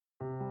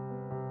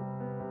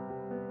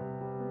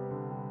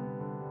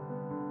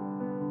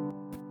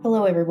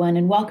Hello, everyone,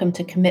 and welcome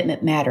to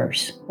Commitment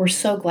Matters. We're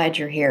so glad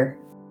you're here.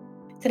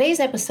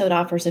 Today's episode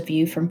offers a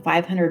view from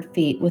 500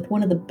 feet with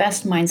one of the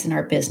best minds in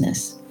our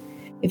business.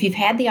 If you've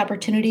had the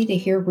opportunity to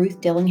hear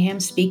Ruth Dillingham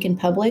speak in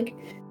public,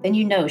 then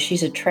you know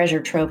she's a treasure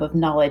trove of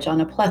knowledge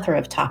on a plethora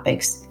of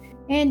topics.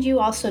 And you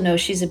also know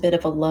she's a bit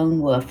of a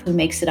lone wolf who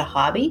makes it a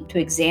hobby to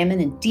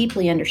examine and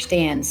deeply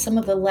understand some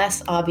of the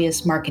less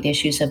obvious market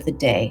issues of the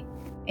day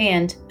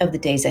and of the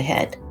days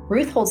ahead.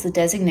 Ruth holds the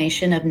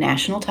designation of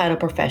National Title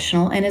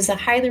Professional and is a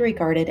highly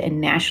regarded and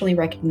nationally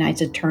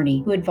recognized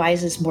attorney who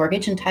advises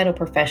mortgage and title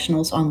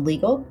professionals on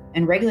legal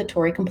and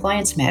regulatory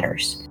compliance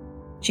matters.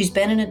 She's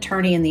been an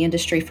attorney in the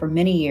industry for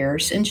many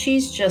years, and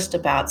she's just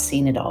about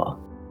seen it all.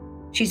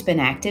 She's been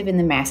active in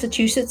the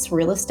Massachusetts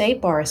Real Estate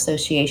Bar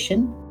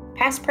Association,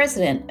 past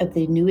president of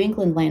the New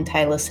England Land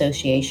Title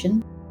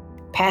Association,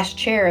 past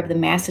chair of the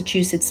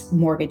Massachusetts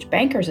Mortgage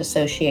Bankers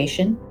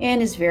Association,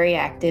 and is very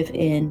active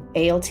in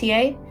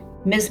ALTA,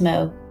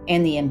 MISMO,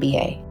 and the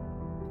MBA.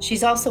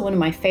 She's also one of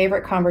my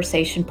favorite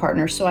conversation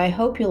partners, so I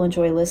hope you'll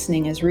enjoy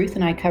listening as Ruth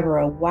and I cover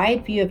a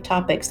wide view of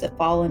topics that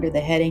fall under the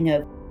heading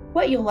of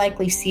what you'll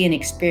likely see and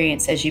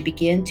experience as you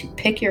begin to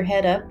pick your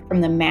head up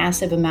from the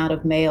massive amount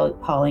of mail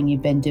hauling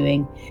you've been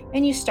doing,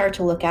 and you start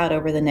to look out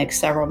over the next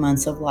several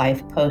months of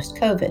life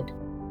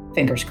post-COVID.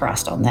 Fingers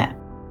crossed on that.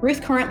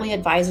 Ruth currently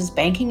advises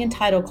banking and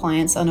title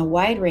clients on a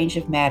wide range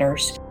of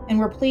matters, and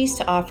we're pleased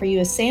to offer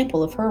you a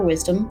sample of her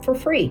wisdom for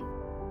free.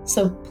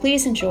 So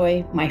please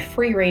enjoy my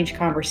free-range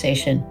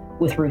conversation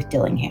with Ruth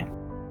Dillingham.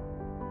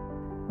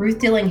 Ruth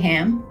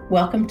Dillingham,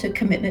 welcome to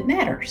Commitment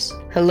Matters.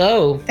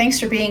 Hello. Thanks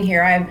for being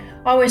here. I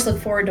always look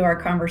forward to our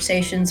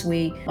conversations.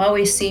 We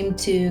always seem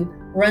to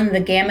run the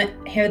gamut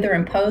hither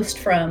and post,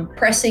 from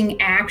pressing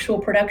actual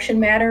production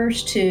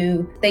matters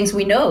to things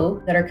we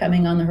know that are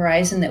coming on the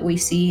horizon that we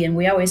see, and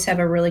we always have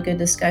a really good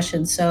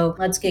discussion. So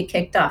let's get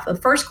kicked off. The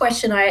first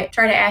question I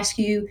try to ask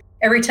you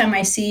every time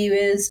I see you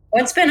is,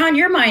 what's been on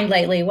your mind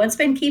lately? What's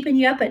been keeping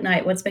you up at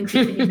night? What's been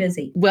keeping you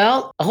busy?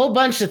 Well, a whole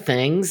bunch of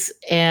things.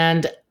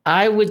 And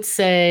I would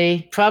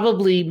say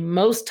probably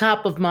most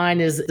top of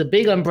mind is the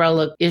big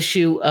umbrella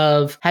issue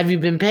of, have you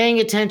been paying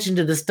attention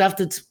to the stuff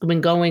that's been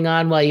going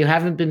on while you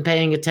haven't been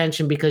paying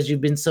attention because you've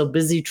been so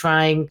busy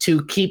trying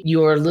to keep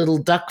your little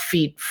duck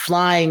feet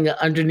flying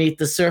underneath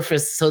the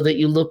surface so that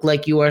you look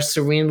like you are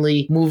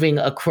serenely moving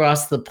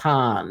across the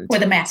pond.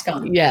 With a mask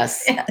on.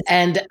 Yes.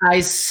 And I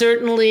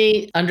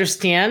certainly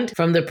understand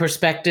from the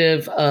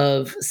perspective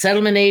of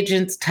settlement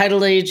agents,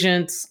 title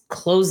agents,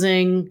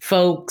 closing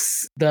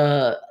folks,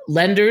 the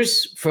lenders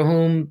for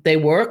whom they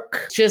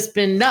work, just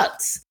been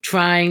nuts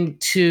trying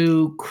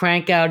to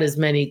crank out as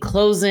many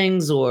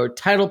closings or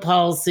title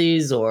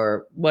policies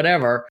or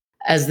whatever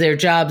as their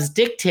jobs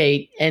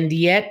dictate. And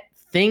yet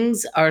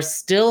things are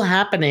still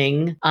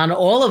happening on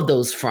all of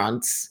those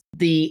fronts.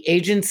 The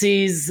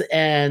agencies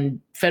and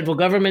federal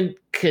government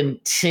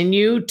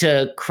continue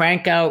to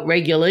crank out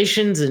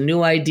regulations and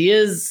new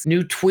ideas,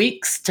 new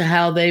tweaks to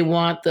how they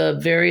want the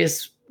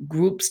various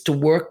groups to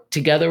work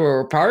together or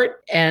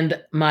apart. And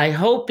my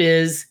hope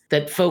is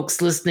that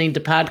folks listening to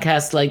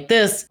podcasts like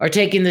this are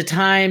taking the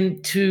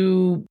time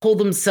to pull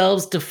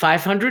themselves to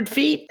 500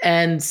 feet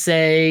and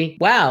say,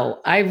 wow,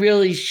 I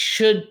really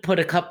should put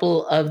a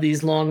couple of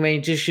these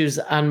long-range issues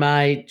on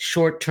my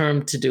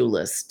short-term to-do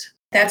list.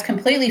 That's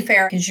completely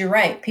fair, because you're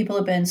right. People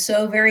have been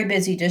so very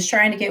busy just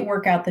trying to get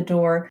work out the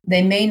door.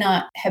 They may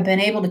not have been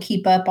able to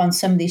keep up on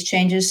some of these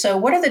changes. So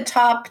what are the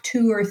top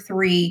 2 or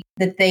 3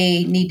 that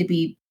they need to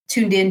be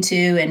tuned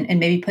into and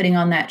maybe putting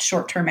on that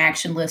short-term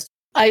action list?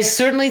 I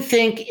certainly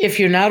think if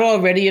you're not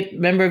already a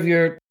member of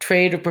your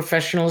trade or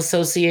professional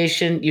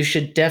association, you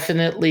should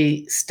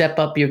definitely step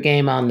up your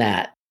game on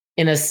that.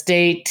 In a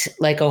state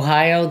like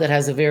Ohio that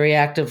has a very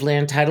active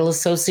land title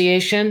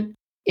association,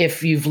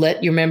 if you've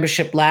let your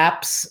membership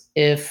lapse,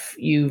 if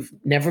you've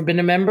never been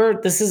a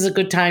member, this is a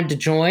good time to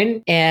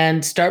join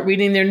and start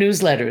reading their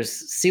newsletters,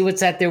 see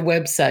what's at their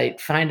website,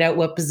 find out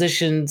what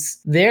positions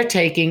they're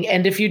taking.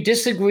 And if you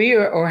disagree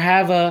or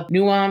have a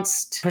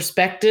nuanced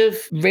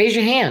perspective, raise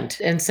your hand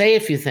and say a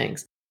few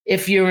things.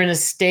 If you're in a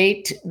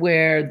state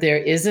where there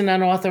is an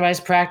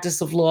unauthorized practice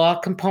of law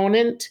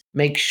component,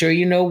 make sure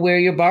you know where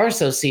your bar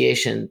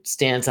association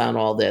stands on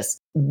all this.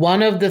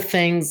 One of the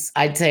things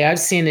I'd say I've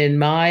seen in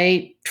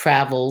my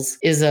travels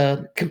is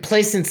a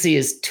complacency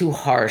is too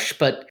harsh,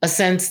 but a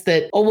sense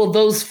that, oh, well,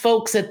 those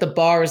folks at the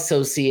bar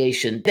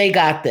association, they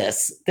got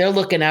this. They're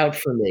looking out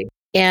for me.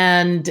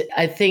 And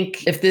I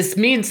think if this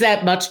means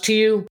that much to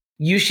you,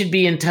 you should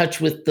be in touch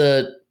with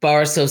the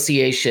Bar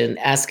Association,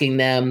 asking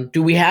them,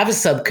 do we have a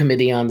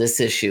subcommittee on this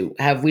issue?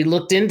 Have we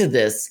looked into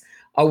this?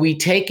 Are we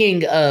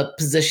taking a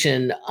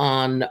position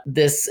on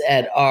this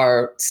at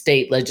our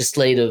state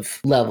legislative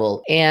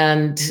level?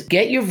 And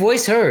get your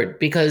voice heard,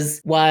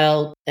 because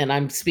while, and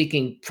I'm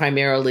speaking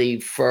primarily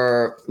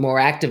for more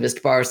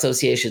activist bar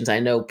associations I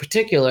know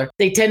particular,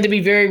 they tend to be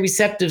very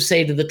receptive,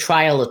 say, to the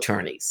trial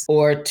attorneys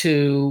or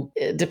to,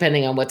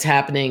 depending on what's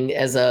happening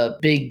as a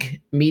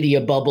big media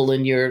bubble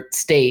in your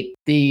state,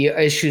 the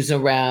issues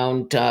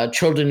around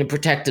children and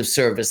protective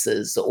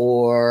services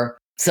or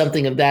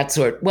something of that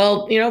sort.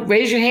 Well,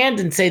 raise your hand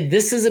and say,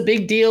 this is a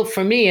big deal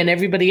for me and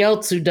everybody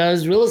else who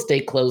does real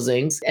estate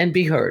closings, and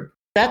be heard.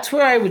 That's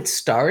where I would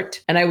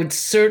start. And I would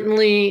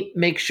certainly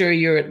make sure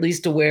you're at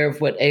least aware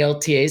of what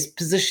ALTA's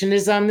position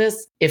is on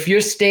this. If your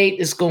state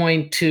is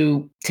going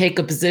to take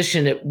a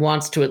position, it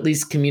wants to at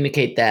least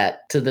communicate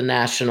that to the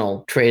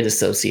National Trade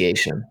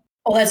Association.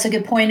 Well, that's a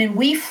good point. And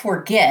we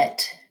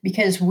forget,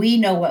 because we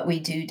know what we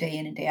do day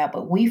in and day out,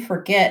 but we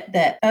forget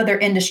that other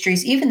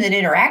industries, even that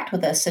interact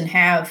with us and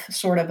have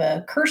sort of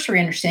a cursory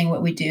understanding of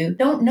what we do,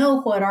 don't know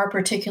what our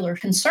particular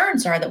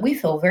concerns are that we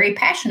feel very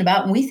passionate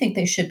about, and we think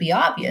they should be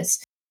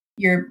obvious.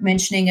 You're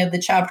mentioning of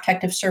the Child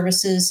Protective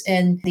Services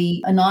and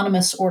the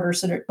anonymous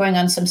orders that are going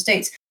on in some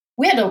states.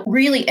 We had to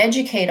really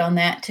educate on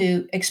that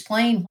to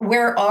explain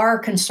where our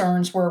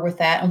concerns were with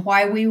that and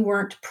why we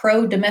weren't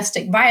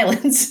pro-domestic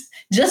violence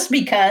just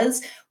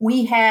because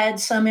we had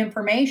some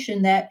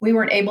information that we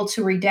weren't able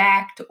to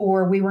redact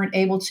or we weren't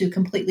able to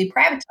completely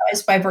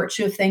privatize by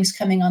virtue of things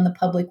coming on the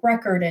public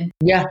record. And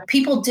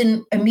people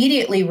didn't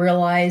immediately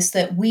realize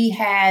that we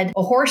had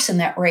a horse in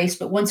that race.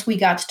 But once we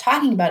got to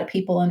talking about it,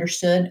 people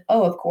understood,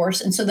 oh, of course.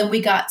 And so then we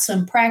got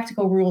some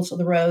practical rules of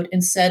the road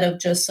instead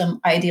of just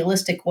some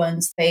idealistic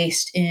ones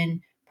based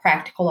in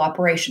practical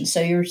operations.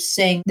 So you're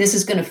saying this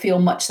is going to feel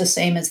much the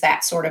same as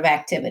that sort of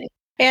activity.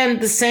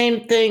 And the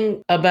same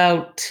thing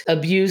about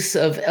abuse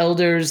of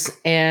elders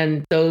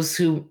and those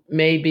who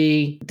may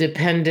be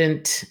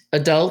dependent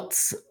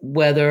adults,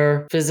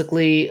 whether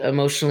physically,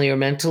 emotionally, or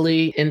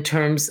mentally, in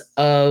terms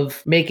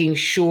of making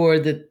sure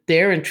that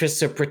their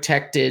interests are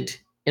protected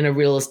in a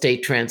real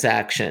estate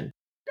transaction.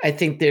 I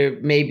think there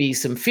may be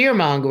some fear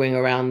mongering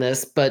around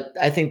this, but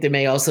I think there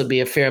may also be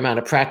a fair amount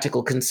of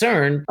practical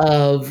concern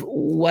of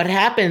what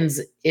happens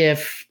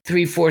if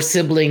 3-4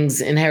 siblings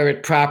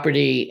inherit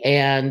property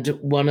and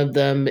one of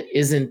them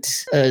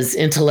isn't as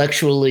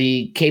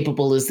intellectually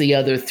capable as the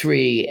other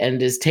 3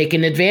 and is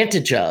taken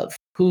advantage of.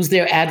 Who's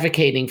there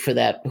advocating for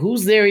that?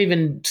 Who's there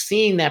even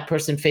seeing that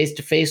person face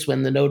to face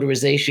when the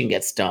notarization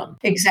gets done?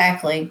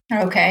 Exactly.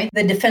 Okay.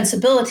 The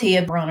defensibility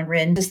of Ron and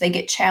Rin as they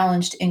get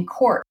challenged in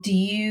court. Do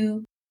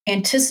you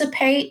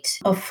anticipate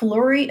a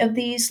flurry of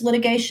these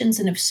litigations?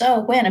 And if so,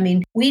 when? I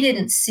mean, we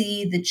didn't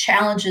see the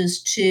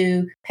challenges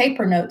to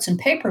paper notes and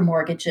paper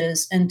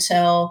mortgages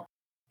until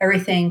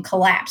everything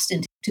collapsed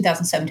in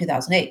 2007,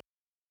 2008.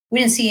 We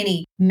didn't see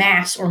any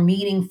mass or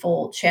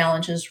meaningful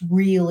challenges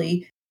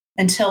really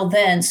until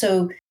then.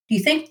 So do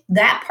you think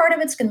that part of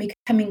it's going to be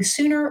coming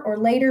sooner or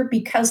later?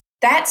 Because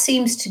that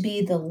seems to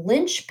be the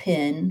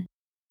linchpin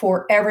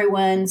for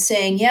everyone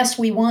saying, yes,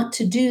 we want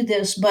to do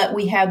this, but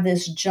we have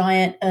this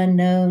giant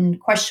unknown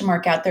question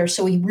mark out there,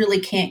 so we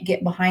really can't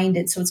get behind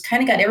it. So it's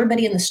kind of got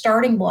everybody in the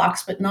starting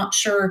blocks, but not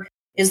sure,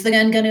 is the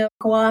gun going to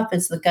go off?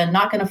 Is the gun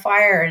not going to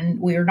fire? And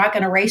we're not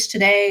going to race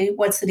today.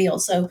 What's the deal?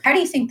 So how do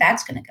you think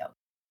that's going to go?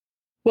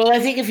 Well, I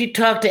think if you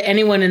talk to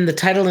anyone in the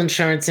title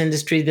insurance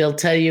industry, they'll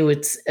tell you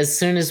it's as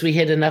soon as we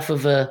hit enough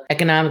of an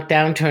economic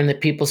downturn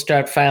that people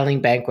start filing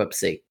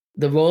bankruptcy.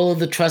 The role of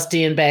the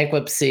trustee in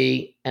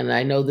bankruptcy, and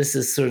I know this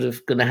is sort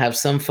of going to have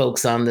some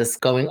folks on this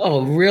going,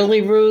 oh,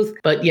 really, Ruth?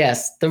 But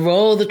yes, the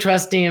role of the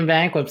trustee in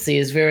bankruptcy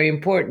is very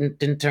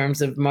important in terms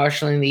of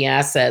marshaling the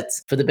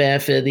assets for the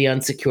benefit of the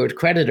unsecured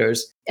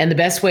creditors. And the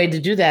best way to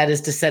do that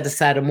is to set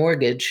aside a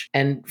mortgage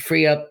and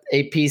free up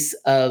a piece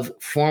of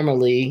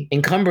formerly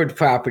encumbered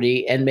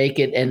property and make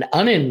it an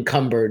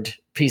unencumbered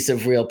piece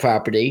of real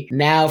property,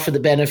 now for the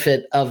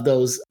benefit of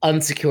those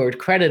unsecured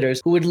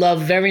creditors who would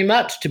love very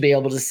much to be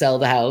able to sell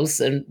the house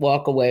and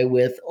walk away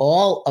with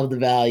all of the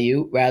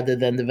value rather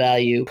than the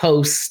value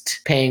post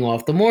paying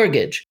off the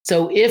mortgage.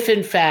 So if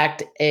in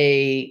fact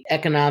a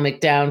economic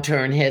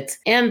downturn hits,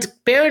 and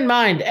bear in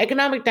mind,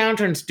 economic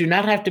downturns do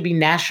not have to be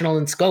national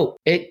in scope.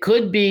 It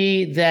could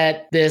be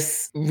that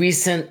this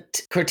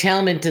recent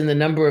curtailment in the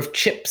number of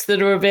chips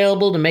that are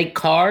available to make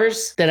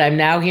cars that I'm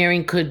now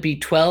hearing could be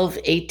 12,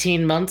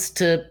 18 months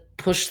to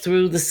push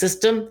through the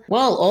system.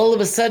 Well, all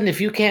of a sudden, if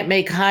you can't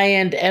make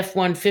high-end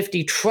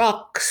F-150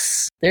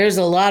 trucks, there's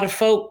a lot of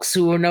folks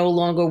who are no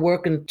longer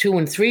working 2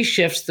 and 3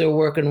 shifts. They're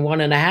working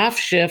 1.5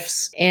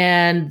 shifts.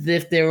 And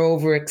if they're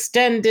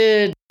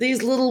overextended,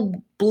 these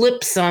little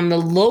blips on the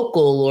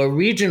local or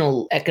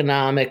regional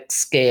economic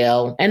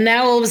scale. And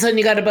now all of a sudden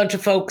you got a bunch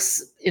of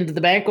folks into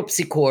the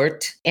bankruptcy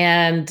court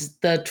and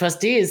the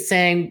trustee is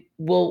saying,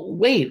 well,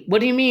 wait,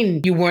 what do you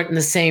mean you weren't in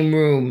the same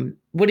room?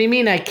 What do you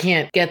mean I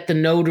can't get the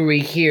notary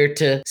here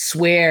to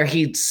swear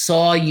he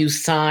saw you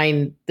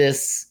sign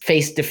this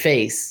face to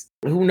face?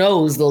 Who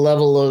knows the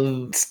level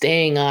of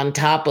staying on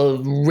top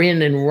of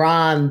Rin and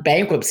Ron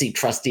bankruptcy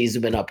trustees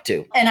have been up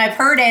to. And I've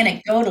heard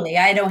anecdotally,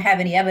 I don't have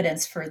any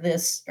evidence for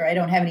this, or I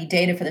don't have any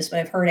data for this, but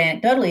I've heard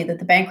anecdotally that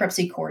the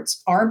bankruptcy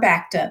courts are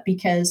backed up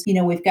because,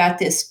 we've got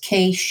this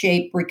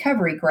K-shaped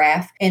recovery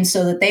graph. And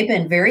so that they've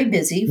been very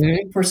busy.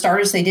 Mm-hmm. For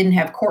starters, they didn't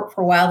have court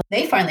for a while.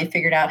 They finally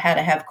figured out how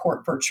to have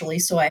court virtually.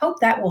 So I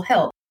hope that will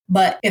help.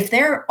 But if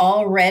they're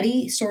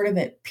already sort of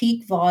at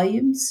peak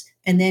volumes,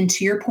 and then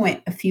to your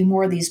point, a few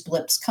more of these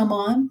blips come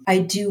on, I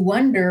do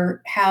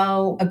wonder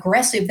how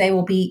aggressive they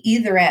will be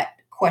either at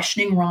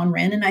questioning Ron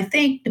Wren. And I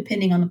think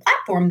depending on the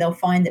platform, they'll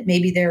find that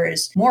maybe there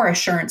is more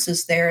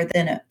assurances there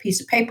than a piece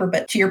of paper.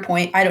 But to your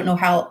point, I don't know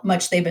how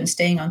much they've been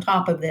staying on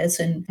top of this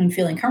and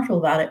feeling comfortable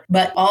about it.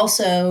 But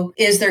also,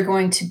 is there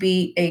going to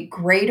be a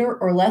greater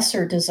or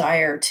lesser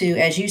desire to,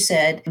 as you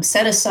said,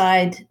 set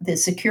aside the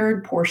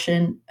secured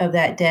portion of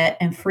that debt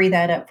and free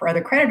that up for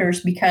other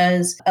creditors?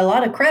 Because a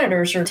lot of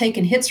creditors are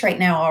taking hits right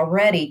now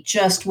already,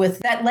 just with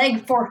that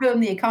leg for whom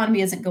the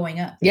economy isn't going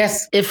up.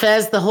 Yes. If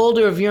as the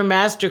holder of your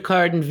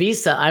MasterCard and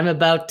Visa, I'm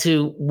about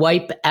to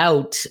wipe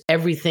out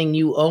everything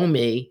you owe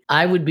me,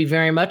 I would be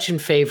very much in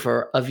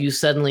favor of you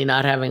suddenly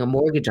not having a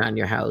mortgage on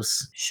your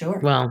house. Sure.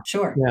 Well,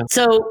 sure. Yeah.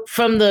 So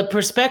from the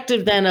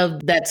perspective then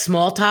of that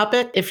small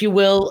topic, if you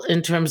will,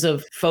 in terms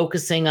of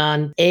focusing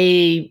on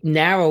a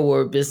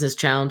narrower business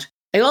challenge,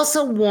 I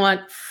also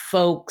want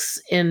folks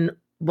in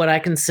what I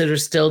consider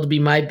still to be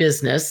my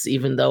business,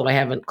 even though I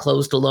haven't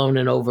closed a loan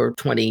in over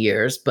 20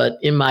 years, but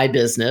in my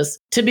business,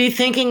 to be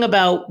thinking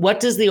about what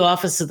does the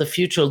office of the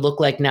future look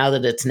like now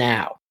that it's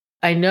now?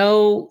 I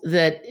know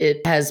that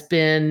it has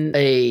been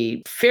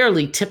a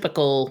fairly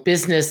typical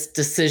business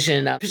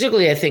decision,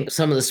 particularly I think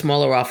some of the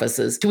smaller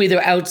offices, to either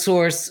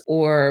outsource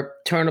or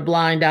turn a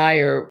blind eye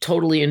or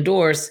totally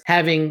endorse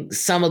having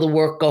some of the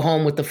work go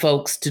home with the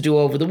folks to do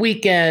over the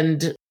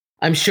weekend.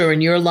 I'm sure in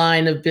your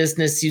line of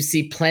business, you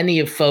see plenty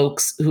of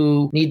folks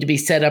who need to be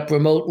set up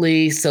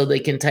remotely so they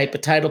can type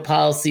of title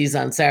policies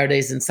on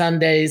Saturdays and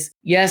Sundays.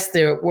 Yes,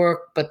 they're at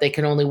work, but they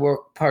can only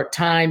work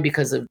part-time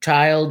because of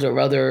child or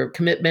other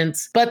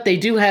commitments. But they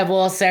do have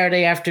all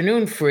Saturday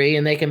afternoon free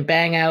and they can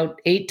bang out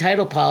 8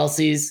 title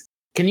policies.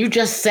 Can you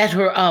just set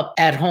her up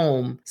at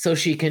home so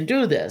she can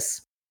do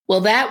this? Well,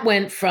 that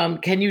went from,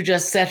 can you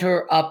just set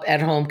her up at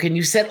home? Can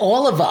you set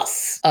all of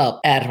us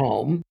up at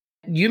home?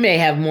 You may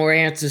have more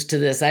answers to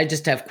this. I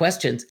just have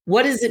questions.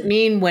 What does it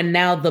mean when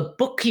now the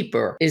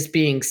bookkeeper is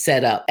being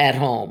set up at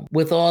home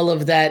with all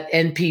of that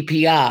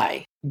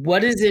NPPI?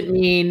 What does it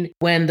mean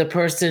when the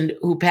person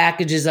who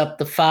packages up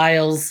the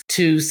files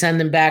to send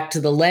them back to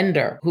the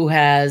lender who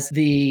has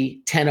the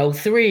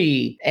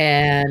 1003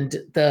 and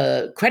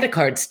the credit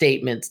card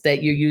statements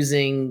that you're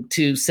using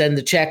to send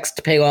the checks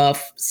to pay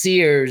off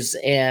Sears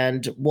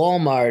and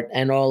Walmart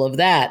and all of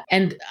that?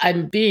 And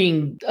I'm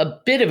being a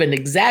bit of an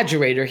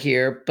exaggerator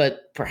here,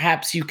 but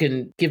perhaps you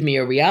can give me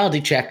a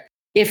reality check.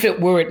 If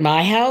it were at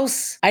my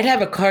house, I'd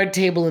have a card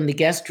table in the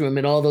guest room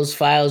and all those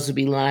files would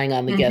be lying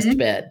on the guest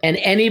bed. And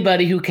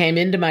anybody who came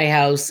into my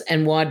house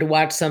and wanted to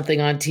watch something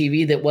on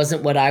TV that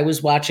wasn't what I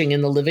was watching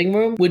in the living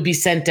room would be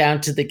sent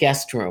down to the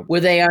guest room, where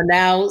they are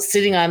now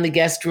sitting on the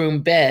guest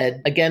room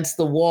bed against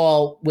the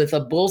wall with a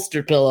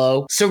bolster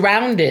pillow,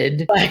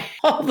 surrounded by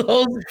all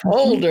those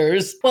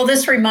folders. Well,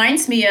 this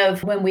reminds me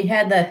of when we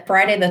had the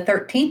Friday the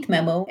 13th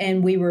memo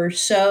and we were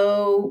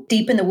so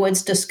deep in the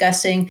woods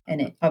discussing,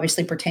 and it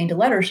obviously pertained to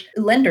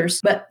lenders,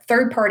 but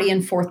third party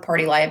and fourth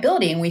party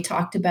liability. And we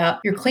talked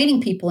about your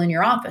cleaning people in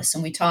your office.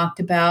 And we talked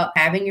about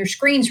having your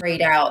screens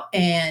sprayed out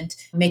and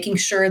making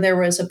sure there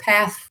was a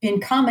path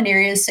in common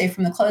areas, say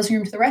from the closing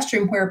room to the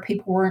restroom, where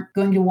people weren't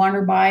going to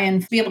wander by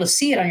and be able to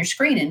see it on your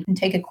screen and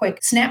take a quick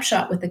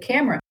snapshot with the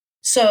camera.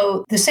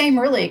 So the same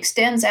really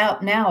extends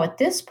out now at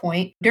this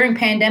point. During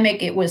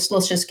pandemic, it was,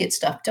 let's just get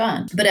stuff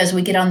done. But as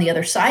we get on the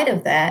other side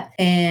of that,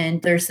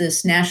 and there's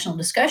this national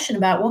discussion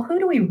about, well, who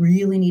do we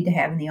really need to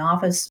have in the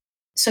office?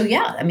 So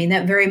yeah, I mean,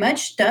 that very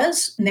much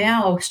does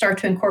now start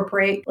to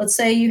incorporate, let's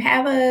say you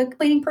have a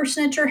cleaning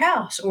person at your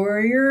house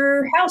or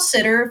your house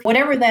sitter,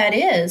 whatever that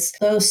is,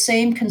 those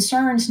same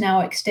concerns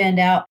now extend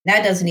out.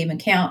 That doesn't even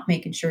count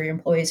making sure your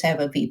employees have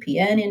a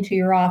VPN into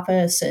your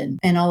office and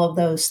all of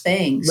those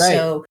things. Right.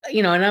 So,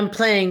 and I'm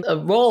playing a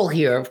role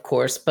here, of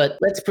course, but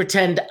let's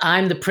pretend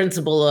I'm the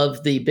principal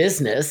of the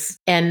business.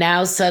 And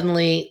now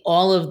suddenly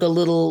all of the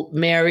little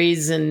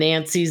Marys and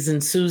Nancys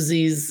and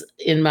Susies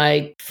in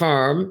my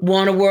firm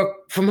want to work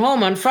from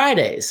home on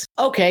Fridays.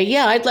 Okay,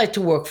 yeah, I'd like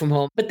to work from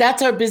home, but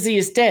that's our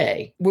busiest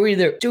day. We're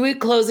either doing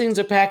closings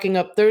or packing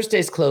up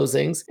Thursday's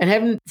closings, and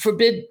heaven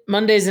forbid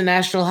Monday's a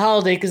national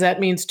holiday because that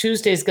means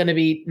Tuesday's going to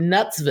be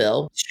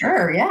Nutsville.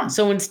 Sure, yeah.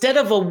 So instead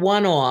of a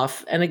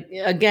one-off, and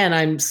again,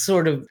 I'm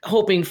sort of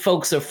hoping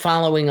folks are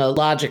following a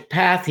logic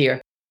path here.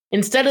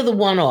 Instead of the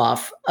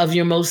one-off of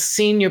your most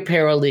senior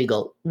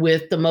paralegal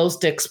with the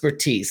most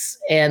expertise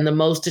and the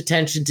most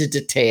attention to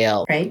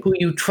detail, right, who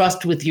you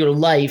trust with your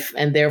life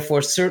and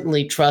therefore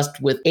certainly trust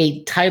with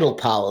 8 title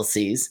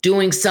policies,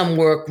 doing some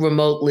work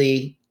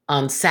remotely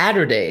on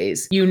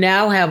Saturdays, you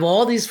now have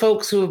all these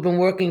folks who have been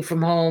working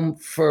from home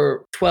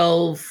for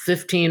 12,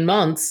 15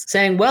 months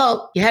saying,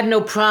 well, you had no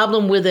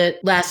problem with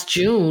it last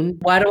June.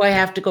 Why do I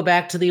have to go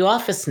back to the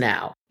office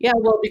now? Yeah,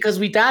 well, because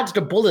we dodged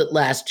a bullet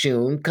last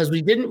June because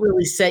we didn't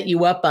really set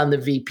you up on the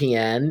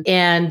VPN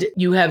and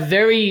you have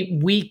very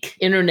weak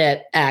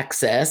internet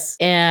access.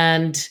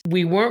 And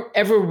we weren't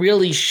ever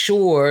really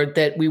sure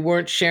that we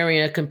weren't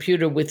sharing a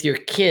computer with your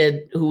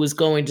kid who was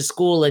going to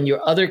school and your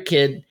other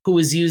kid who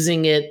was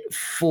using it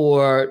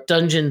for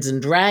Dungeons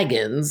and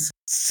Dragons.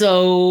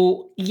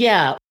 So,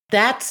 yeah.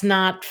 That's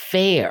not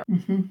fair.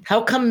 Mm-hmm.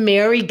 How come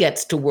Mary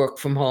gets to work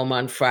from home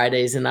on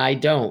Fridays and I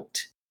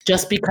don't?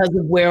 Just because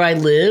of where I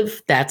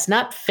live? That's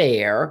not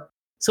fair.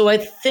 So I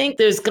think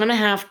there's going to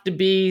have to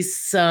be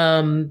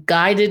some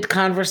guided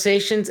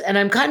conversations. And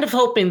I'm kind of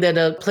hoping that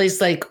a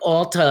place like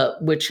Alta,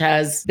 which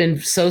has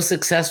been so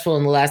successful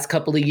in the last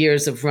couple of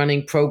years of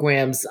running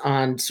programs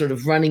on sort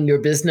of running your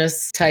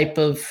business type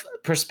of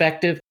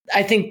perspective,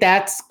 I think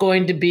that's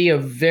going to be a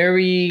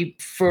very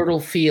fertile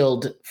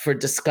field for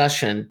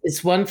discussion.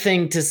 It's one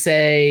thing to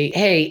say,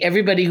 hey,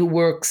 everybody who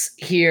works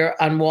here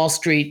on Wall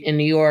Street in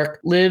New York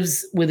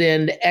lives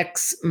within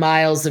X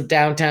miles of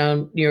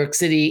downtown New York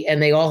City,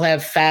 and they all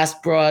have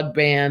fast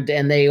broadband,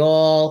 and they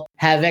all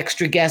have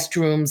extra guest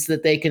rooms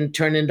that they can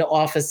turn into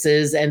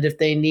offices. And if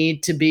they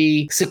need to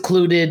be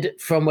secluded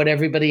from what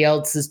everybody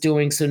else is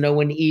doing so no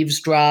one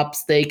eavesdrops,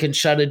 they can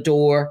shut a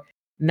door.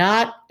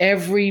 Not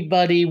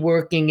everybody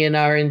working in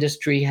our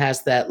industry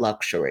has that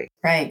luxury.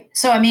 Right.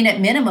 So, I mean, at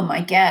minimum,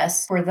 I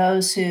guess, for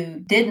those who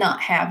did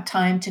not have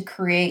time to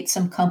create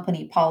some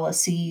company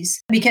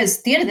policies, because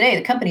at the end of the day,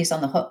 the company's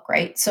on the hook,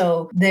 right?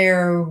 So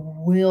there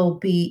will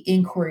be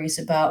inquiries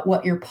about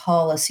what your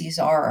policies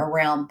are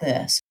around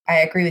this. I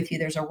agree with you.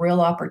 There's a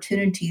real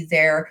opportunity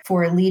there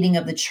for a leading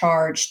of the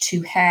charge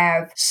to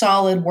have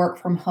solid work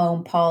from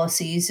home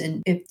policies.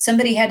 And if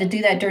somebody had to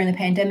do that during the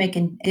pandemic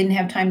and didn't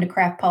have time to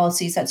craft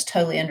policies, that's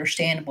totally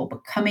understandable.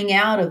 But coming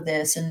out of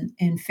this and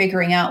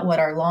figuring out what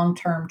our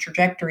long-term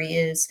trajectory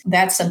is,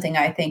 that's something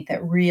I think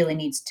that really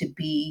needs to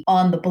be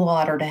on the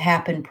blotter to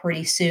happen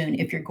pretty soon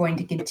if you're going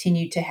to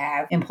continue to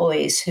have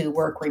employees who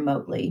work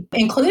remotely,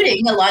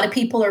 including a lot of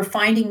people are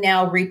finding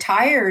now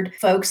retired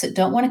folks that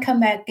don't want to come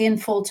back in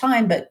full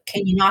time, but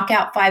can you knock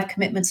out 5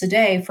 commitments a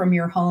day from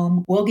your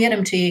home? We'll get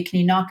them to you. Can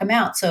you knock them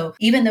out? So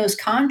even those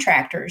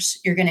contractors,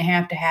 you're going to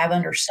have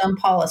under some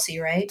policy,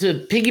 right?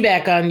 To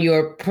piggyback on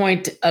your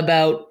point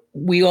about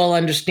we all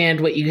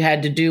understand what you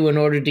had to do in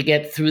order to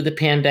get through the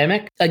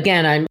pandemic.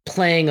 Again, I'm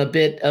playing a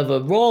bit of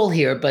a role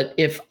here, but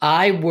if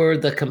I were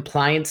the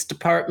compliance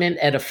department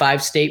at a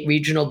 5-state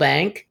regional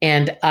bank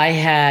and I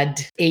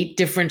had 8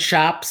 different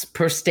shops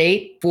per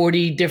state,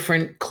 40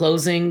 different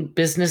closing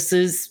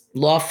businesses,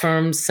 law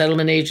firms,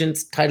 settlement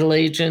agents, title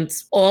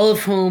agents, all of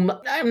whom,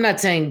 I'm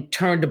not saying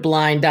turned a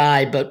blind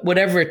eye, but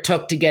whatever it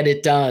took to get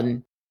it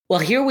done. Well,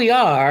 here we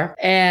are,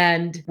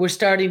 and we're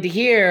starting to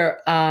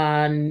hear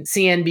on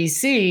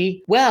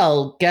CNBC,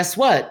 well, guess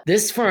what?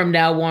 This firm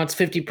now wants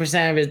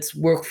 50% of its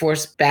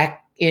workforce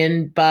back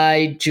in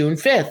by June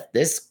 5th.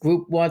 This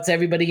group wants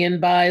everybody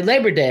in by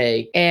Labor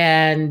Day.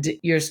 And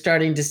you're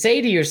starting to say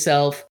to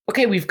yourself,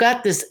 okay, we've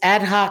got this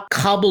ad hoc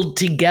cobbled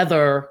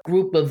together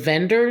group of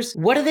vendors.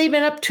 What have they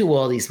been up to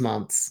all these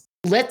months?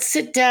 Let's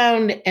sit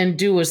down and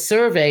do a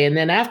survey. And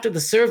then after the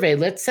survey,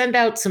 let's send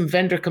out some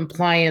vendor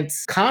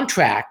compliance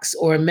contracts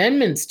or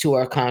amendments to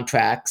our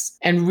contracts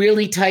and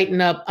really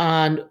tighten up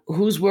on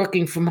who's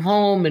working from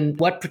home and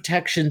what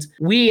protections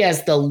we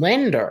as the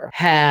lender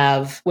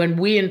have when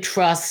we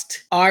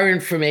entrust our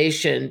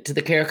information to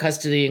the care,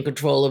 custody, and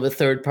control of a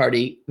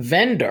third-party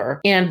vendor.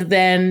 And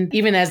then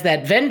even as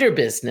that vendor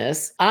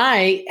business,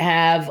 I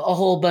have a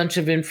whole bunch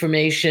of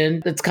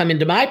information that's come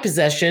into my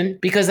possession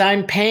because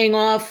I'm paying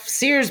off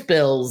Sears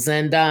bills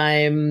and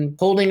I'm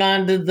holding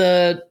on to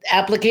the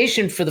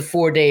application for the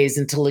 4 days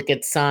until it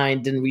gets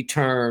signed and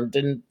returned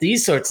and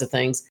these sorts of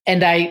things.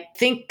 And I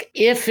think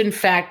if in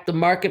fact the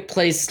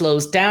marketplace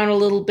slows down a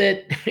little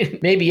bit,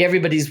 maybe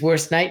everybody's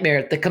worst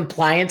nightmare, the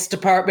compliance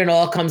department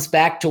all comes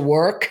back to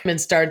work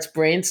and starts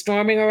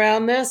brainstorming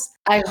around this.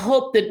 I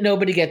hope that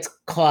nobody gets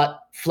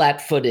caught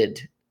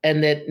flat-footed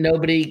and that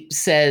nobody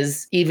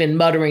says, even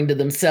muttering to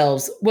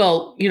themselves,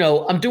 well,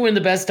 I'm doing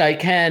the best I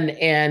can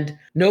and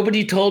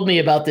nobody told me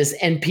about this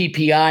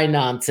NPPI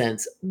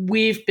nonsense.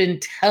 We've been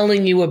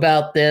telling you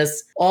about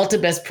this. Alta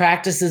best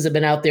practices have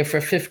been out there for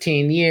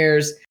 15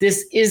 years.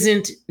 This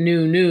isn't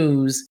new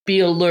news. Be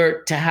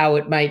alert to how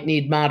it might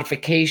need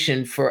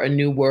modification for a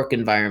new work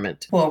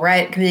environment. Well,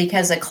 right,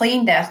 because a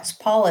clean desk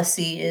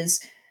policy is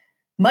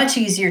much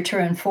easier to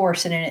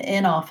enforce in an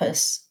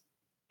in-office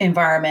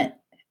environment.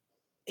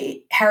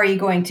 How are you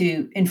going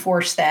to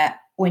enforce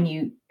that when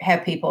you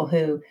have people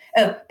who,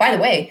 oh, by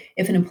the way,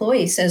 if an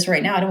employee says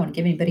right now, I don't want to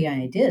give anybody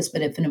ideas,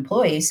 but if an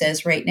employee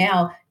says right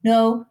now,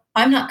 no,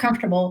 I'm not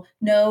comfortable.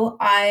 No,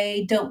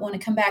 I don't want to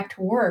come back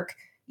to work.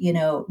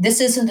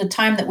 This isn't a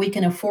time that we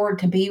can afford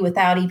to be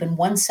without even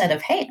one set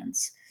of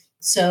hands.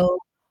 So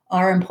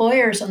our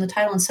employers on the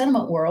title and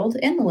settlement world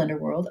and the lender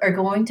world are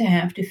going to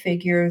have to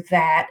figure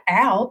that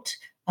out.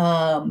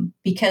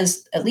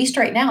 Because at least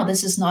right now,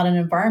 this is not an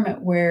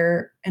environment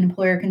where an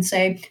employer can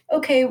say,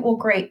 okay, well,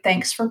 great,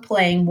 thanks for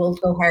playing. We'll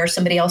go hire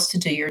somebody else to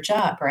do your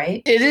job,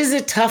 right? It is a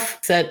tough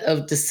set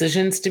of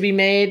decisions to be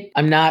made.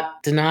 I'm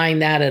not denying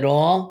that at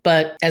all.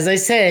 But as I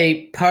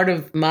say, part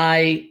of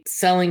my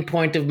selling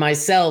point of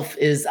myself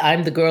is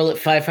I'm the girl at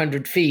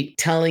 500 feet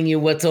telling you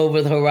what's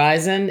over the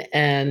horizon.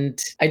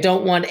 And I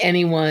don't want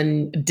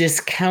anyone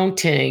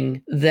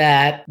discounting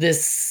that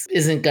this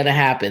isn't going to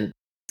happen.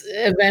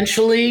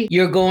 eventually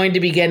you're going to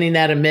be getting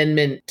that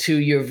amendment to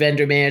your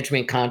vendor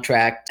management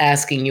contract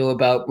asking you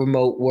about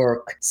remote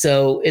work.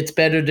 So it's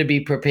better to be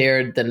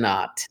prepared than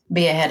not.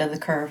 Be ahead of the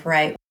curve,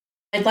 right?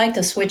 I'd like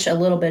to switch a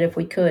little bit if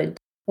we could.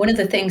 One of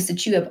the things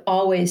that you have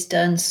always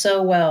done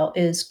so well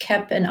is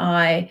kept an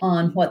eye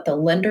on what the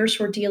lenders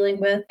were dealing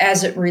with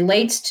as it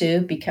relates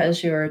to,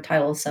 because you're a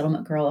title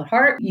settlement girl at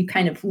heart, you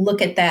kind of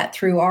look at that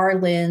through our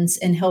lens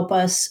and help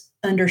us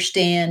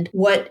understand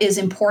what is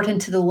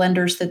important to the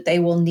lenders that they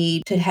will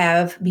need to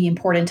have be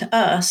important to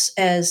us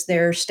as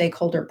their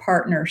stakeholder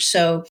partner.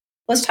 So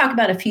let's talk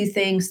about a few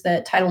things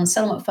that title and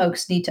settlement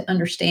folks need to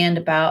understand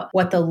about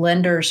what the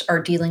lenders are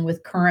dealing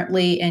with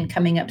currently and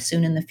coming up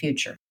soon in the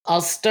future.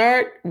 I'll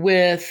start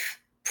with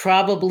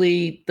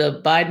probably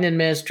the Biden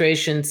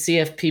administration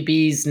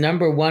CFPB's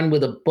number one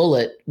with a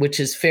bullet, which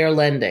is fair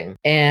lending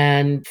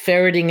and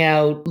ferreting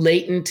out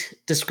latent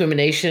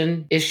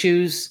discrimination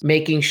issues,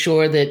 making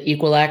sure that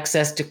equal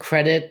access to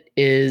credit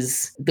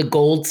is the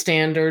gold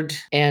standard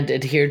and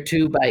adhered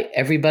to by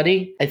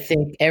everybody. I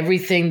think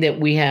everything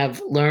that we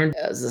have learned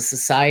as a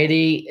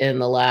society in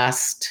the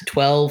last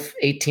 12,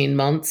 18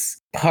 months,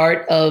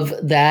 part of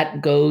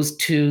that goes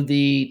to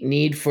the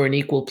need for an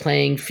equal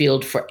playing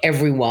field for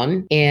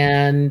everyone.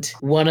 And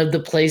one of the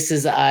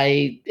places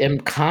I am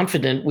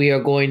confident we are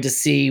going to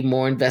see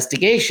more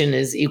investigation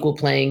is equal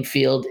playing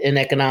field in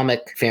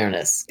economic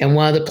fairness. And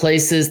one of the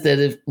places that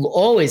have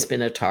always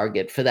been a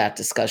target for that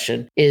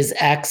discussion is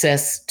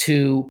access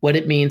to what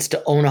it means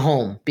to own a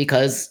home,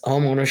 because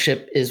home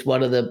ownership is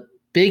one of the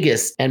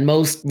biggest and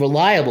most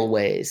reliable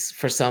ways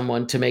for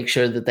someone to make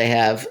sure that they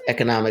have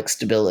economic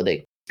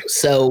stability.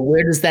 So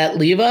where does that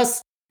leave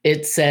us?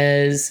 It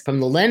says from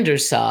the lender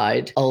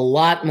side, a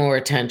lot more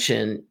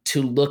attention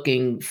to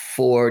looking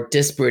for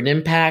disparate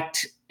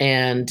impact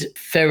and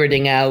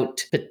ferreting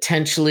out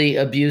potentially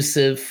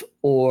abusive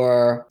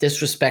or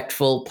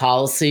disrespectful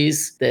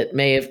policies that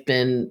may have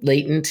been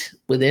latent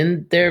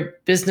within their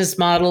business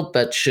model,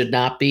 but should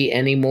not be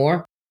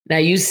anymore. Now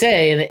you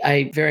say, and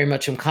I very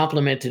much am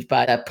complimented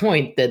by that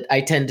point, that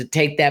I tend to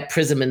take that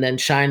prism and then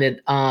shine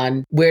it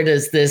on where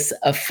does this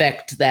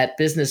affect that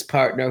business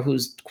partner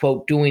who's,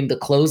 quote, doing the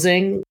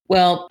closing?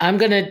 Well, I'm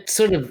going to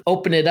sort of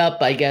open it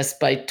up, I guess,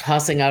 by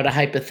tossing out a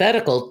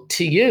hypothetical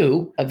to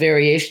you, a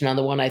variation on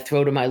the one I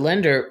throw to my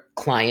lender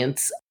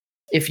clients.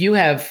 If you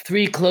have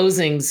 3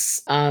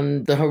 closings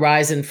on the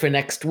horizon for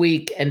next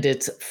week and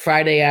it's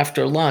Friday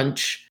after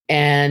lunch,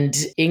 and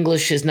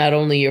English is not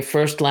only your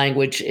first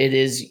language, it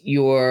is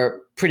your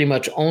pretty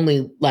much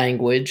only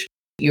language.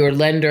 Your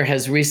lender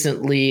has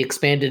recently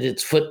expanded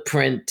its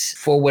footprint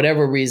for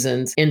whatever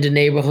reasons into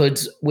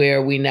neighborhoods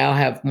where we now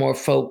have more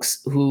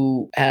folks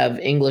who have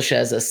English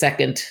as a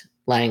second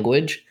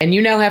language. And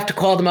you now have to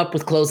call them up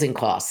with closing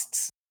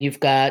costs. You've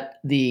got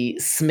the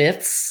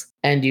Smiths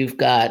and you've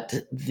got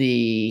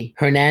the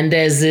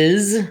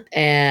Hernandezes,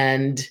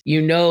 and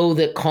you know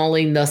that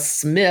calling the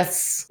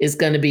Smiths is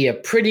going to be a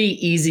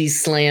pretty easy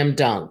slam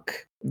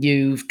dunk.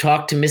 You've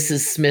talked to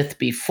Mrs. Smith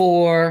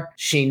before.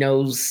 She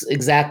knows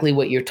exactly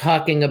what you're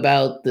talking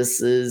about.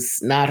 This is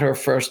not her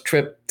first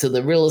trip to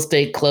the real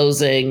estate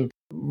closing.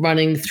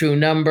 Running through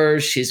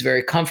numbers, she's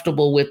very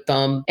comfortable with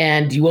them.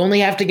 And you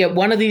only have to get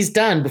one of these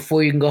done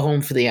before you can go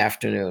home for the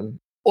afternoon.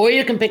 Or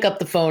you can pick up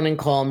the phone and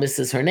call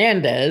Mrs.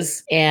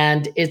 Hernandez,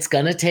 and it's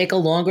going to take a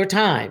longer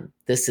time.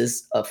 This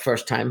is a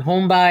first-time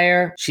home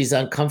buyer. She's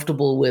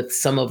uncomfortable with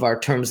some of our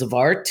terms of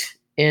art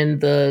in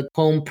the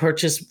home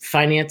purchase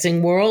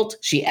financing world.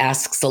 She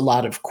asks a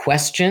lot of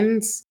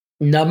questions.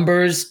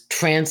 Numbers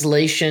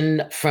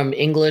translation from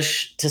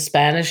English to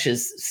Spanish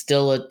is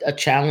still a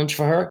challenge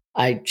for her.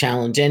 I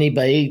challenge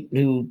anybody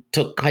who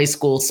took high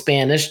school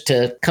Spanish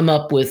to come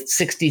up with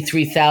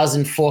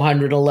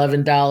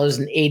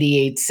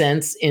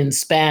 $63,411.88 in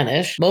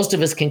Spanish. Most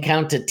of us can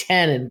count to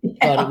 10 and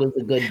thought it was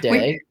a good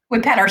day. We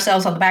pat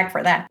ourselves on the back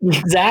for that.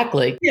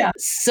 Exactly. Yeah.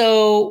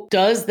 So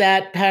does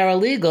that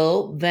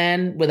paralegal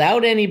then,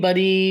 without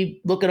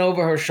anybody looking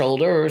over her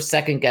shoulder or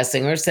second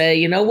guessing her, say,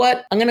 you know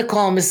what, I'm going to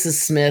call Mrs.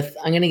 Smith.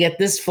 I'm going to get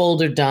this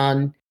folder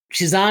done.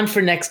 She's on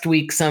for next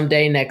week,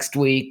 someday next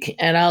week,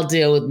 and I'll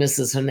deal with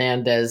Mrs.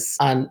 Hernandez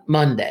on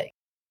Monday.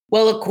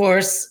 Well, of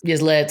course, you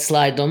let it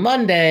slide till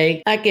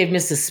Monday. I gave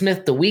Mrs.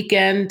 Smith the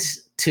weekend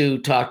to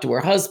talk to her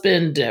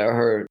husband or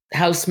her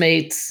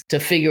housemates to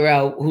figure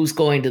out who's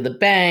going to the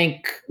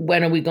bank,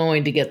 when are we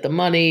going to get the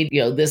money,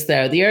 this,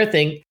 that, or the other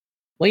thing.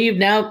 Well, you've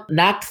now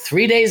knocked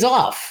 3 days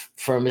off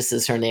for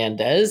Mrs.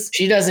 Hernandez.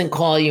 She doesn't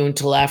call you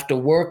until after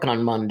work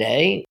on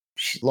Monday.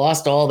 She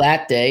lost all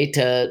that day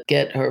to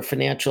get her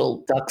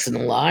financial ducks in a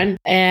line.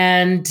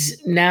 And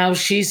now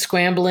she's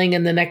scrambling.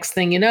 And the next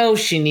thing you know,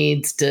 she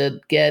needs to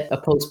get a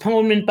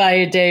postponement by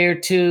a day or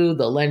two.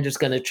 The lender's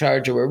going to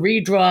charge her a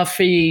redraw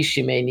fee.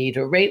 She may need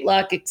her rate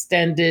lock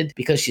extended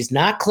because she's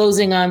not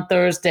closing on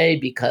Thursday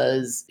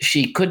because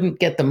she couldn't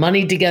get the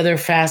money together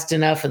fast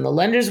enough. And the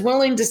lender's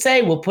willing to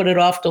say, we'll put it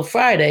off till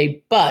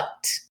Friday,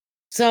 but...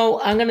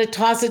 So I'm going to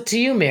toss it to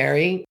you,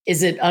 Mary.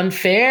 Is it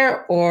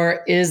unfair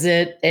or is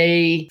it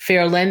a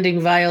fair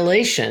lending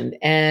violation?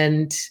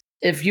 And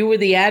If you were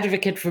the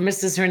advocate for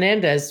Mrs.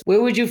 Hernandez,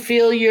 where would you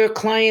feel your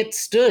client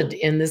stood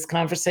in this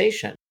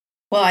conversation?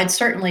 Well, I'd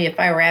certainly, if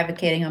I were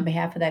advocating on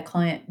behalf of that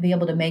client, be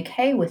able to make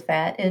hay with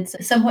that. It's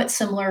somewhat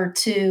similar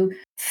to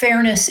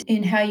fairness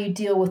in how you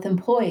deal with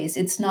employees.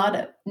 It's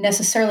not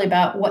necessarily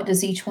about what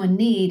does each one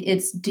need.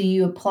 It's do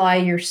you apply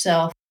your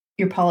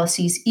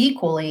policies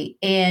equally,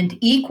 and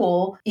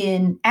equal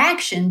in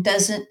action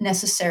doesn't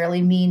necessarily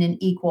mean an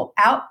equal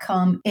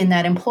outcome in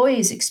that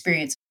employee's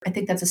experience. I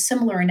think that's a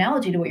similar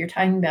analogy to what you're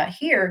talking about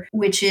here,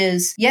 which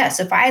is, yes,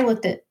 if I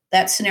looked at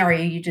that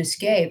scenario you just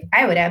gave,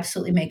 I would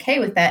absolutely make hay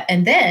with that.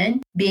 And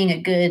then, being a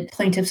good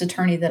plaintiff's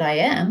attorney that I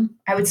am,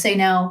 I would say,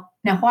 now,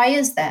 why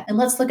is that? And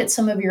let's look at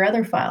some of your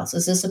other files.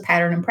 Is this a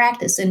pattern in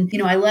practice? And,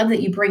 I love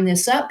that you bring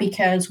this up,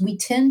 because we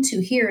tend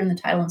to hear in the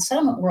title and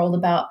settlement world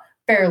about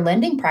fair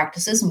lending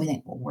practices, and we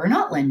think, well, we're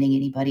not lending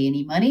anybody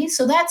any money,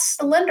 so that's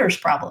the lender's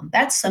problem.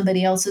 That's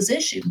somebody else's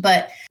issue.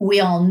 But we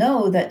all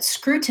know that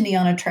scrutiny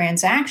on a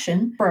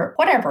transaction, for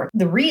whatever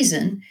the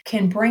reason,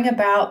 can bring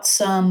about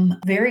some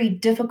very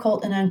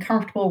difficult and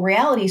uncomfortable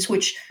realities,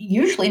 which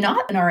usually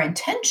not in our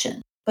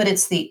intention. But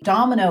it's the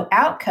domino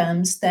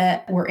outcomes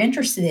that we're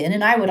interested in.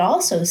 And I would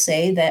also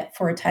say that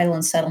for a title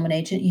and settlement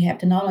agent, you have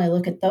to not only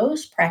look at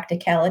those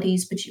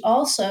practicalities, but you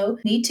also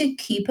need to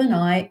keep an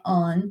eye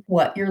on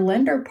what your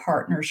lender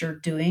partners are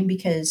doing,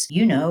 because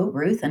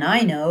Ruth and I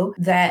know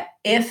that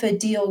if a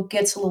deal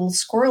gets a little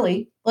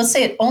squirrely, let's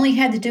say it only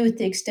had to do with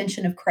the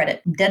extension of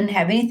credit, didn't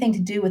have anything to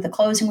do with the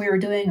closing we were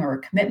doing or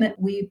a commitment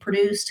we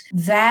produced,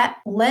 that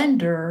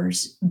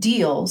lender's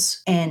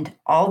deals and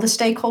all the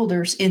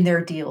stakeholders in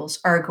their deals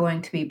are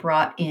going to be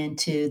brought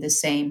into the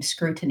same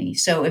scrutiny.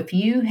 So if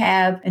you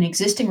have an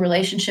existing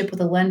relationship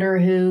with a lender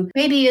who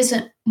maybe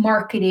isn't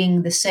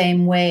marketing the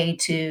same way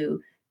to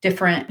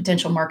different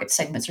potential market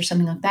segments or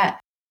something like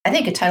that, I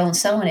think a title and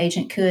settlement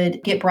agent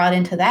could get brought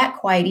into that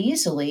quite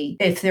easily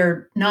if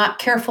they're not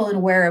careful and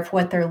aware of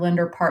what their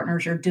lender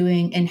partners are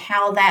doing and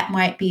how that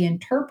might be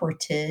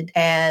interpreted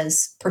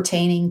as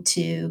pertaining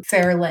to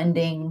fair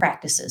lending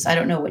practices. I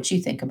don't know what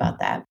you think about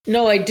that.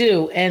 No, I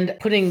do. And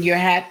putting your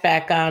hat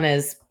back on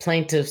as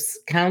plaintiff's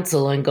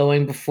counsel and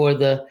going before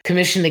the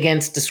Commission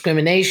Against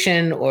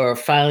Discrimination, or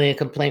filing a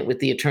complaint with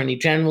the Attorney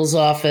General's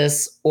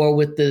office, or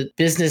with the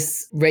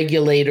business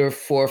regulator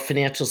for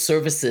financial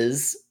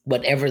services,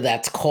 whatever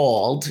that's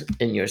called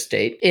in your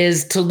state,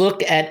 is to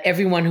look at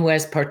everyone who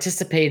has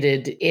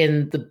participated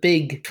in the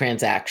big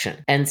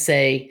transaction and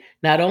say,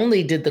 not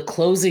only did the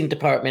closing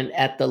department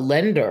at the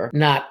lender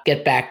not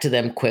get back to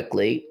them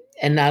quickly,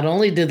 and not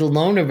only did the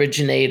loan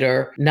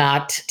originator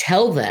not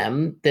tell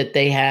them that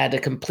they had a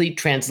complete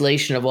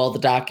translation of all the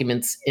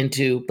documents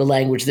into the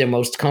language they're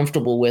most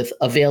comfortable with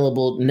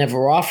available,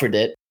 never offered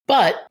it,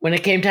 but when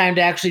it came time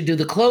to actually do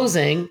the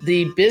closing,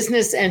 the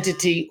business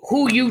entity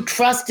who you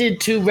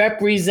trusted to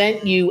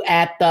represent you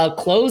at the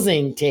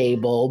closing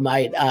table,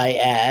 might I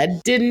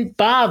add, didn't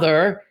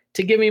bother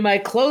to give me my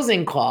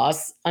closing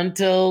costs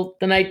until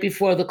the night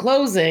before the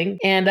closing.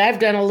 And I've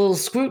done a little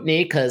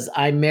scrutiny because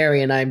I'm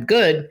Mary and I'm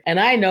good. And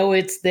I know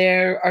it's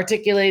their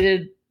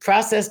articulated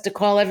process to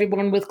call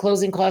everyone with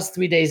closing costs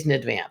 3 days in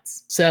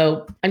advance.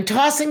 So I'm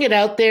tossing it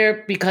out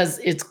there because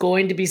it's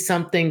going to be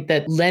something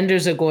that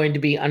lenders are going to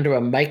be under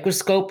a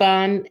microscope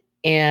on.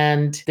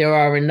 And there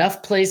are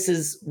enough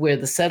places where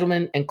the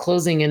settlement and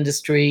closing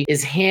industry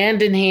is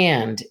hand in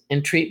hand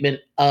in treatment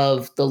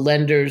of the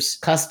lender's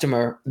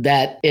customer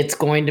that it's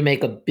going to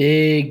make a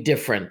big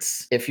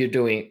difference if you're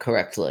doing it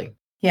correctly.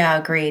 Yeah,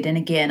 agreed. And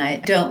again, I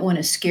don't want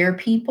to scare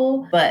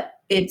people, but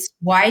it's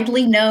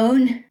widely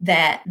known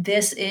that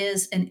this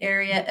is an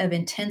area of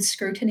intense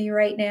scrutiny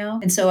right now.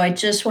 And so I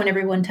just want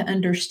everyone to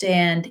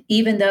understand,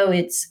 even though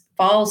it's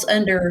falls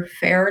under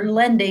fair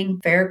lending,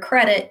 fair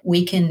credit,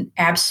 we can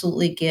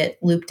absolutely get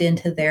looped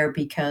into there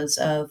because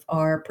of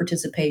our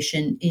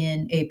participation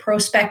in a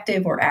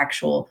prospective or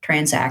actual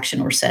transaction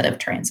or set of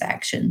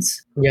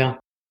transactions. Yeah.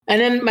 And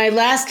then my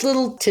last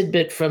little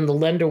tidbit from the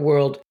lender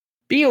world,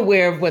 be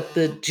aware of what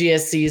the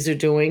GSEs are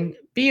doing.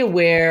 Be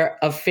aware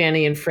of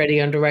Fannie and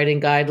Freddie underwriting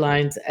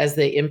guidelines as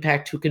they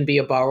impact who can be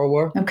a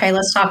borrower. Okay,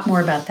 let's talk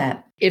more about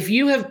that. If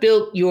you have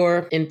built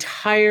your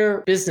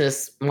entire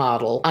business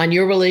model on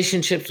your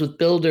relationships with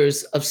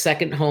builders of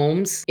second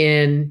homes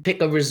in,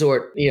 pick a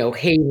resort,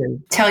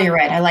 Haven.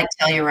 Telluride. I like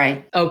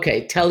Telluride.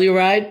 Okay,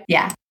 Telluride?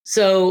 Yeah.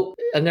 So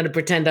I'm going to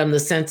pretend I'm the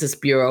Census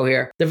Bureau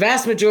here. The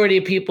vast majority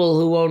of people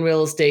who own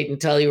real estate in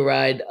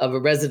Telluride of a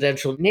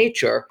residential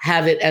nature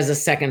have it as a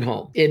second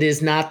home. It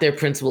is not their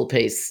principal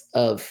place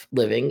of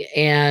living.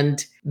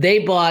 And they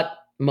bought,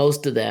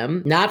 most of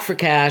them, not for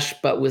cash,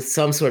 but with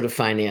some sort of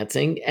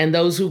financing. And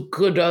those who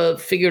could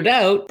figure it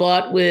out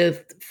bought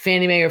with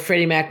Fannie Mae or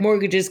Freddie Mac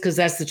mortgages because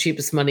that's the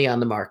cheapest money on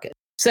the market.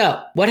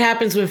 So what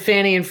happens when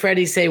Fannie and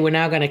Freddie say we're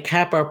now going to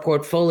cap our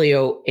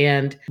portfolio,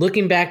 and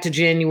looking back to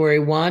January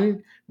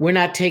 1, we're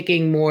not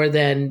taking more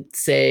than,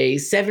 say,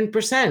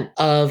 7%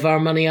 of our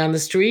money on the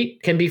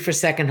street can be for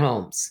second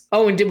homes.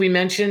 Oh, and did we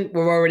mention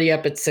we're already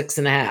up at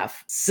 6.5?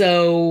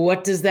 So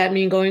what does that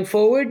mean going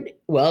forward?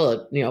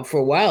 Well, for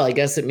a while, I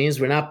guess it means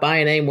we're not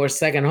buying any more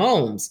second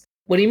homes.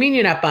 What do you mean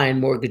you're not buying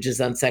mortgages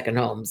on second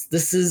homes?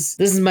 This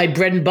is my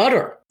bread and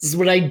butter. This is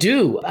what I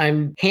do.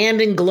 I'm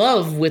hand in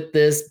glove with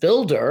this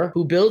builder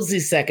who builds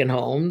these second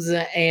homes,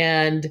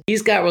 and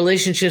he's got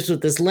relationships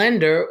with this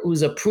lender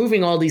who's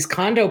approving all these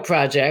condo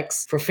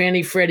projects for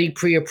Fannie Freddie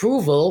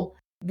pre-approval.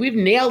 We've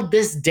nailed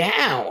this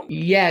down.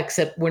 Yeah,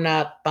 except we're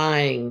not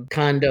buying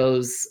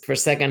condos for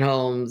second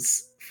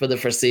homes for the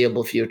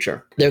foreseeable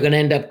future. They're going to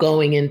end up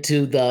going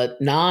into the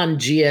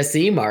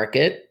non-GSE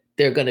market.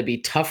 They're going to be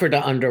tougher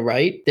to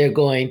underwrite. They're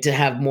going to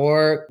have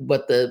more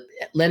what the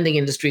lending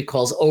industry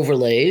calls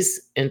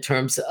overlays in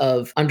terms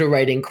of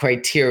underwriting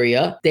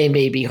criteria. They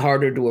may be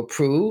harder to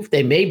approve.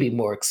 They may be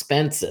more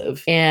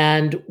expensive.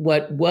 And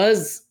what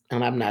was,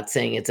 and I'm not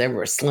saying it's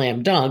ever a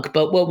slam dunk,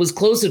 but what was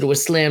closer to a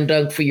slam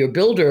dunk for your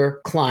builder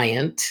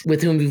client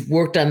with whom you've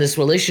worked on this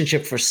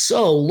relationship for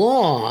so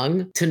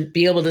long, to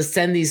be able to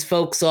send these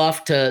folks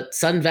off to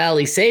Sun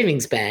Valley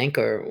Savings Bank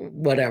or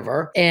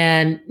whatever.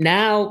 And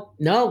now,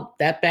 no,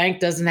 that bank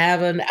doesn't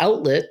have an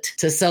outlet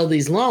to sell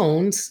these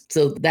loans.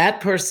 So that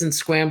person's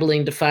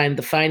scrambling to find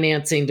the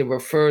financing to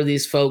refer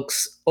these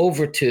folks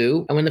over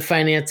to. And when the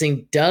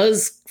financing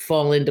does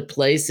fall into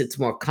place, it's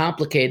more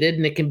complicated,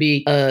 and it can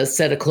be a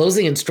set of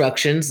closing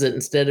instructions that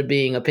instead of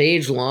being a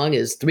page long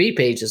is 3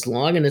 pages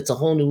long, and it's a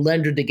whole new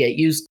lender to get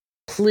used to.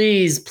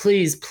 Please,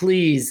 please,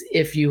 please,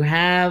 if you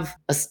have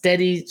a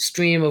steady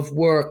stream of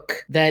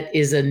work that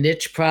is a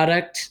niche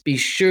product, be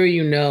sure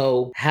you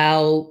know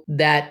how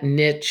that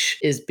niche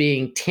is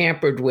being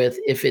tampered with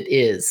if it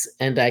is.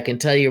 And I can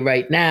tell you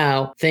right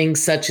now,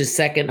 things such as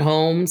second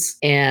homes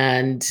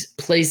and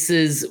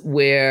places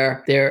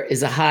where there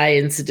is a high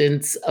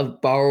incidence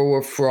of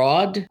borrower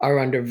fraud are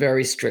under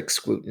very strict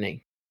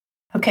scrutiny.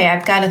 Okay,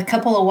 I've got a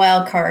couple of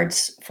wild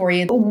cards for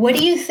you. What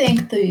do you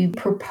think the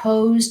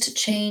proposed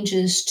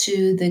changes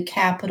to the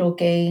capital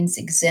gains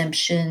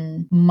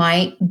exemption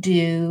might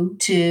do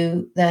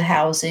to the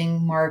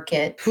housing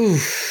market?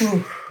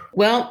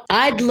 Well,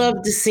 I'd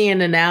love to see an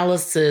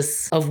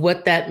analysis of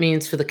what that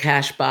means for the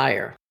cash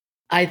buyer.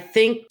 I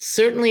think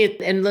certainly,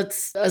 and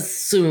let's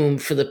assume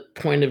for the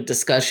point of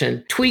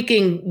discussion,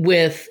 tweaking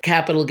with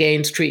capital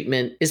gains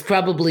treatment is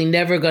probably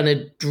never going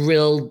to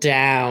drill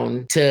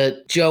down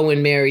to Joe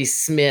and Mary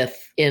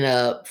Smith in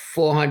a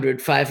 $400,000,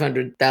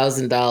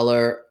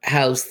 $500,000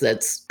 house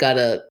that's got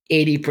a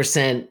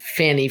 80%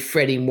 Fannie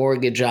Freddie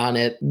mortgage on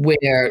it,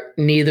 where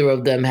neither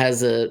of them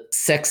has a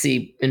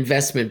sexy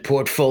investment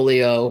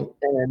portfolio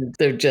and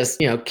they're just,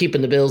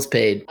 keeping the bills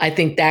paid. I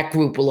think that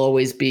group will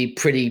always be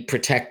pretty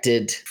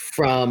protected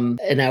from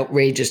an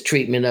outrageous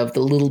treatment of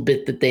the little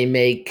bit that they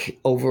make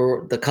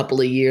over the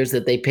couple of years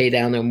that they pay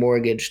down their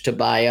mortgage to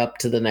buy up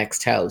to the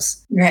next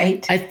house.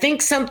 Right. I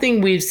think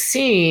something we've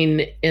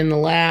seen in the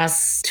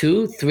last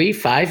 2, 3,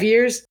 5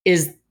 years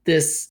is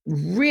this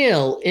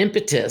real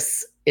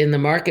impetus in the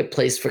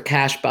marketplace for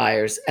cash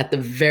buyers at the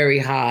very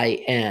high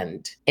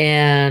end.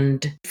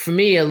 And for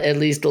me, at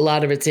least, a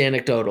lot of it's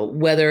anecdotal,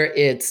 whether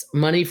it's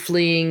money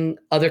fleeing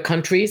other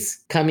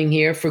countries, coming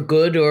here for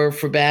good or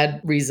for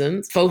bad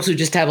reasons, folks who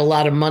just have a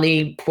lot of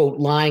money, quote,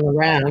 lying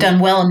around. Done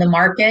well in the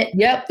market.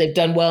 Yep, they've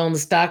done well in the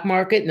stock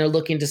market and they're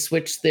looking to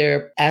switch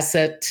their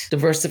asset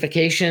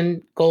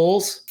diversification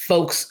goals.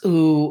 Folks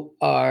who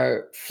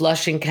are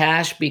flushing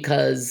cash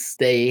because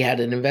they had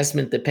an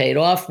investment that paid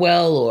off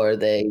well, or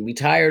they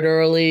retired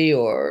early,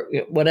 or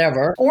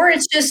whatever. Or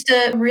it's just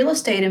a real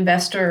estate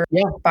investor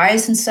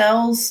buys and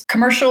sells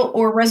commercial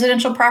or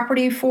residential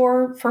property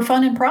for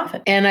fun and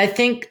profit. And I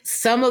think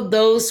some of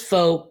those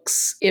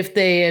folks, if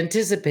they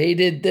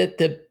anticipated that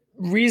the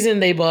reason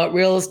they bought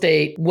real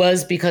estate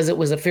was because it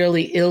was a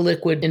fairly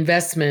illiquid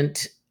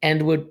investment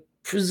and would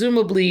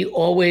presumably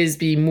always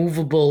be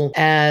movable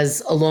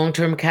as a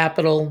long-term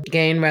capital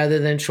gain rather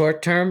than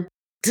short-term.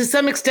 To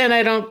some extent,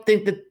 I don't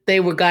think that they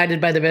were guided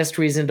by the best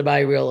reason to buy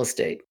real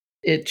estate.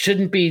 It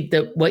shouldn't be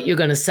what you're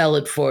going to sell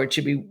it for. It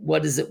should be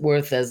what is it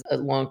worth as a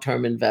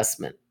long-term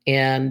investment.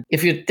 And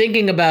if you're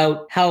thinking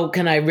about how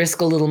can I risk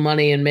a little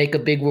money and make a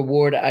big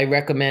reward, I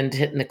recommend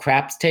hitting the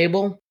craps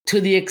table. To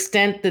the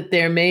extent that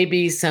there may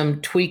be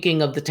some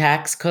tweaking of the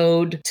tax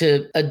code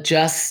to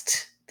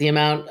adjust the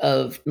amount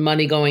of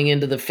money going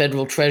into the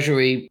federal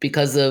treasury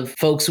because of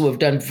folks who have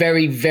done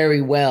very,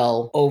 very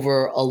well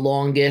over a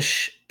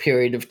longish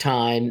period of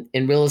time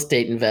in real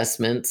estate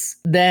investments,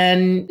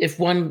 then if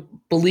one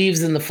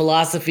believes in the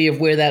philosophy of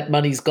where that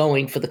money's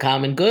going for the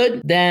common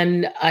good,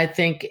 then I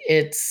think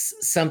it's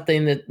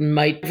something that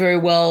might very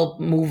well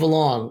move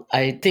along.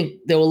 I think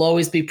there will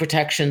always be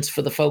protections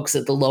for the folks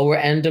at the lower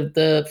end of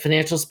the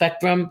financial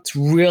spectrum. It's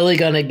really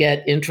going to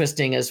get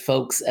interesting as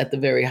folks at the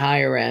very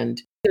higher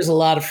end. There's a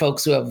lot of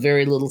folks who have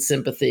very little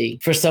sympathy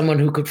for someone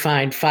who could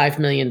find $5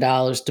 million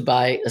to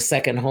buy a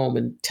second home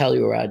in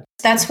Telluride.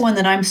 That's one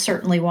that I'm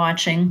certainly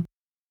watching.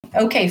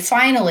 Okay,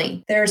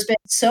 finally, there's been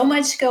so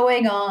much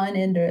going on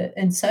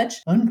in such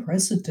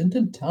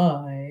unprecedented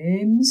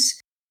times.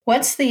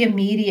 What's the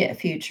immediate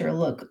future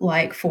look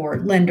like for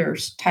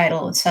lenders,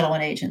 title, and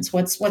settlement agents?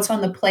 What's on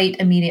the plate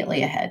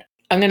immediately ahead?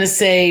 I'm going to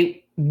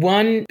say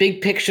one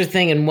big picture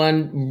thing and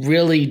one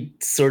really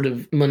sort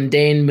of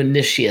mundane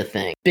minutiae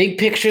thing. Big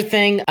picture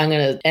thing, I'm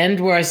going to end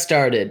where I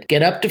started.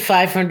 Get up to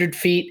 500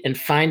 feet and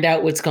find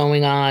out what's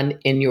going on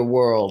in your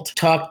world.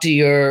 Talk to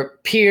your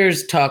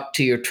peers, talk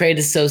to your trade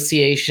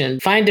association.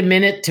 Find a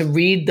minute to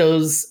read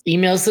those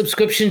email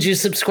subscriptions you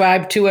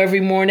subscribe to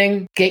every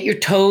morning. Get your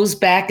toes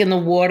back in the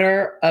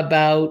water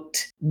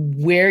about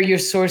where your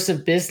source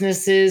of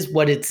business is,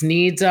 what its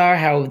needs are,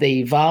 how they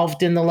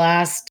evolved in the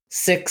last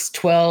 6,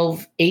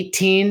 12,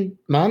 18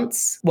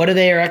 months. What are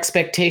their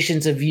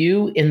expectations of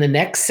you in the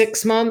next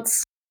 6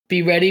 months?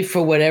 Be ready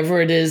for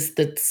whatever it is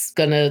that's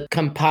going to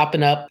come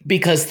popping up,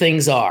 because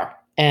things are.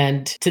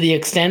 And to the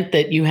extent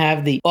that you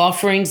have the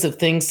offerings of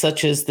things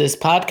such as this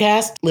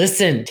podcast,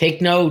 listen,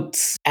 take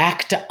notes,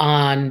 act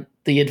on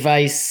the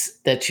advice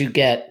that you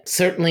get.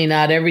 Certainly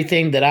not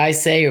everything that I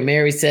say or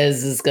Mary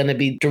says is going to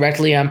be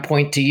directly on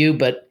point to you,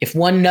 but if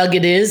one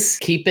nugget is,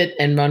 keep it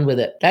and run with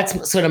it.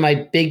 That's sort of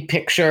my big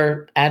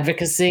picture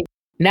advocacy.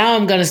 Now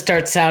I'm going to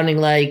start sounding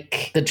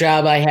like the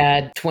job I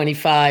had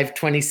 25,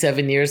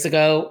 27 years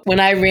ago.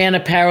 When I ran a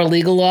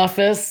paralegal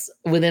office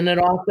within an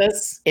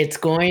office, it's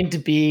going to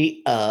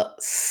be a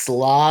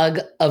slog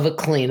of a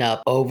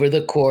cleanup over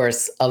the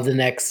course of the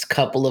next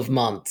couple of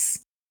months.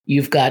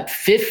 You've got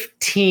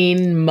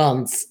 15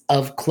 months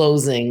of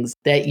closings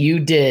that you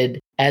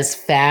did as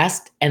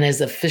fast and as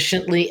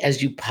efficiently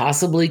as you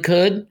possibly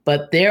could.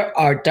 But there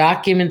are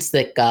documents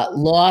that got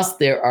lost.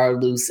 There are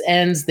loose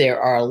ends. There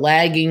are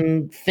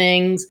lagging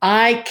things.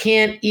 I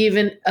can't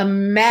even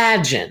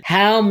imagine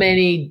how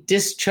many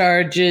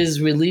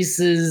discharges,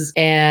 releases,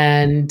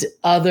 and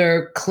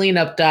other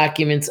cleanup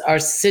documents are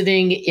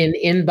sitting in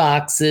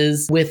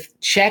inboxes with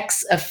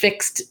checks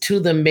affixed to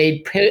them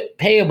made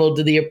payable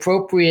to the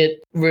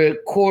appropriate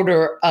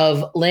recorder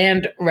of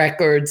land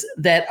records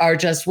that are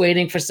just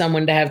waiting for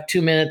someone to have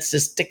 2 minutes to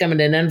stick them in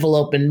an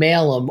envelope and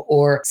mail them,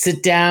 or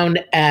sit down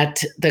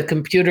at the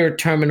computer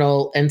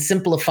terminal and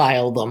simplify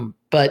them.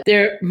 But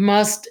there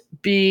must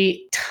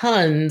be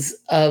tons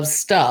of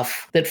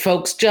stuff that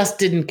folks just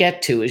didn't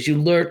get to as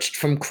you lurched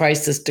from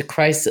crisis to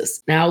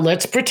crisis. Now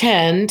let's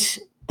pretend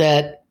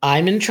that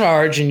I'm in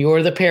charge and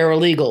you're the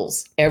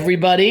paralegals.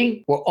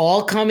 Everybody, we're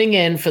all coming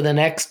in for the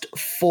next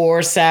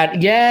 4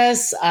 Saturdays.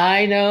 Yes,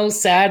 I know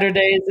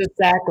Saturdays are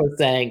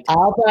sacrosanct.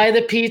 I'll buy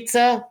the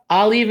pizza.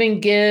 I'll even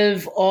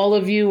give all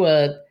of you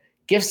a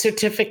gift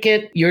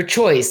certificate, your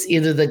choice,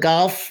 either the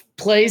golf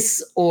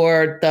place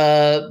or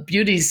the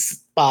beauty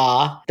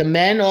spa. The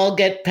men all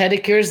get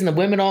pedicures and the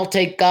women all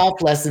take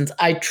golf lessons.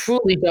 I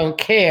truly don't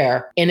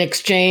care in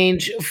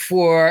exchange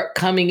for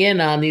coming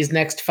in on these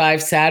next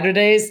 5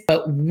 Saturdays,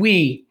 but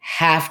we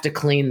have to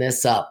clean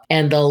this up.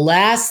 And the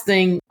last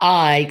thing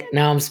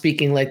now I'm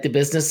speaking like the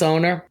business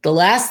owner, the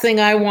last thing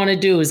I want to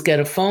do is get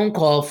a phone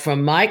call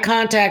from my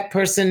contact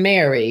person,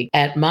 Mary,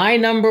 at my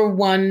number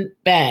one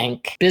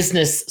bank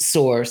business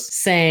source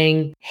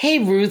saying, "Hey,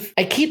 Ruth,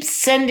 I keep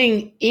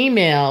sending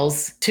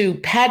emails to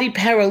Patty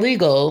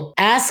Paralegal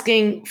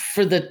asking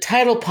for the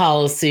title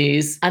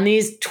policies on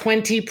these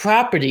 20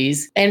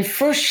 properties." And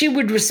first she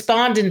would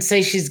respond and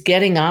say she's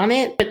getting on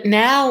it. But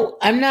now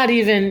I'm not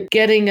even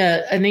getting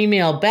an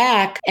email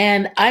back.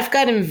 And I've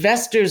got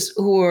investors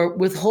who are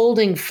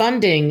withholding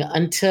funding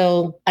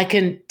until I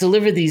can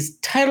deliver these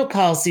title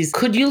policies.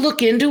 Could you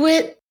look into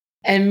it?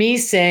 And me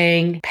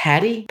saying,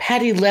 Patty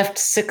left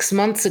 6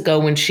 months ago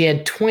when she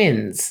had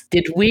twins.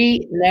 Did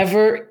we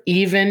never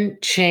even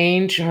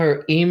change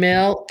her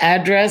email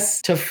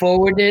address to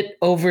forward it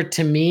over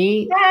to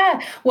me?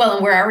 Yeah. Well,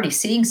 and we're already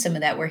seeing some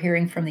of that. We're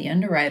hearing from the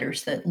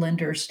underwriters that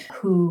lenders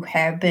who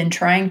have been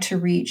trying to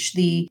reach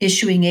the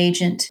issuing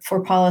agent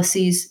for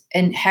policies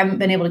and haven't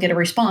been able to get a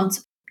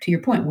response. To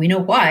your point, we know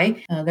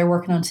why. They're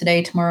working on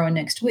today, tomorrow, and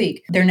next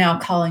week. They're now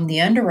calling the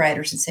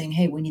underwriters and saying,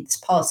 "Hey, we need this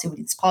policy. We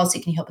need this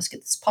policy. Can you help us get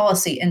this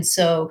policy?" And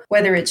so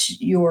whether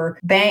it's your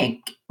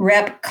bank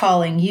rep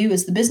calling you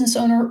as the business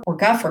owner, or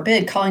God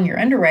forbid, calling your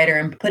underwriter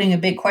and putting a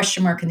big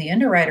question mark in the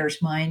underwriter's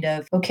mind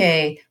of,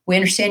 "Okay, we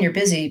understand you're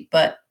busy,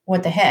 but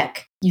what the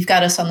heck? You've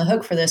got us on the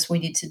hook for this. We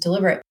need to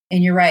deliver it."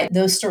 And you're right.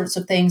 Those sorts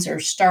of things are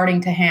starting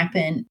to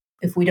happen.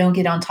 If we don't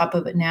get on top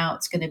of it now,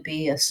 it's going to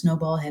be a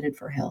snowball headed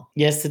for hell.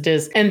 Yes, it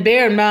is. And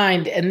bear in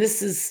mind, and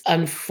this is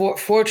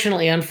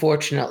unfortunately,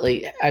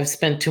 I've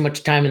spent too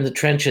much time in the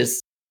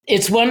trenches.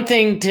 It's one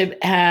thing to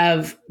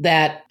have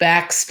that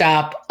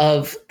backstop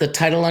of the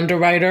title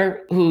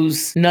underwriter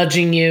who's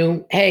nudging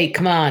you, "Hey,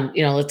 come on,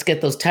 let's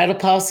get those title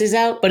policies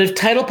out." But if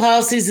title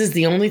policies is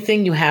the only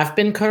thing you have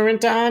been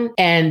current on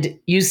and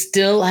you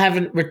still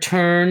haven't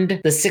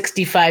returned the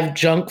 65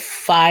 junk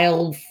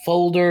file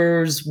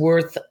folders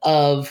worth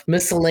of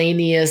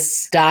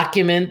miscellaneous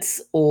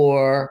documents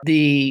or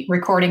the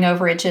recording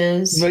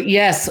overages,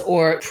 yes,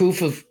 or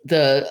proof of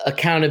the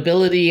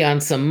accountability on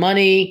some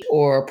money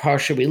or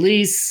partial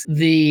release,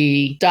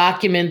 the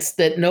documents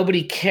that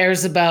nobody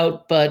cares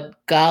about, but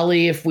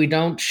golly, if we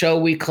don't show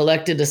we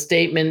collected a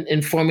statement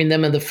informing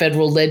them of the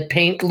federal lead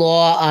paint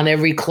law on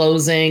every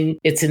closing,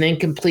 it's an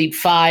incomplete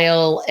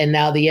file. And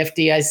now the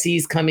FDIC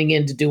is coming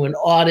in to do an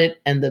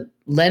audit and the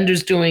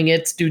lender's doing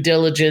its due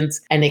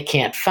diligence and it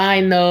can't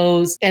find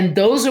those. And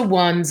those are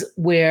ones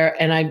where,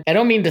 and I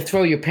don't mean to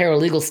throw your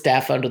paralegal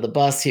staff under the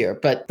bus here,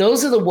 but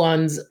those are the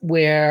ones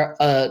where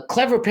a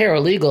clever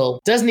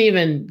paralegal doesn't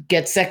even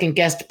get second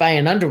guessed by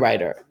an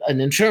underwriter, an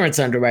insurance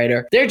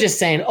underwriter. They're just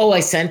saying, oh, I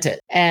sent it.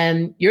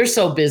 And you're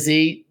so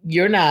busy,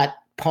 you're not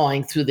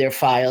pawing through their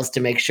files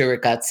to make sure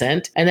it got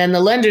sent. And then the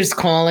lender's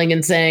calling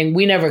and saying,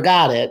 we never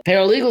got it.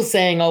 Paralegal's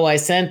saying, oh, I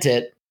sent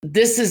it.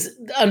 This is,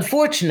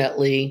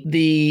 unfortunately,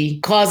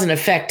 the cause and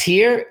effect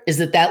here is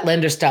that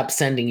lender stops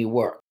sending you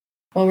work.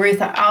 Well,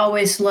 Ruth, I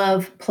always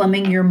love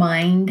plumbing your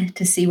mind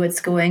to see what's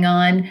going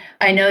on.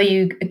 I know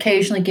you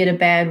occasionally get a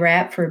bad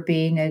rap for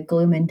being a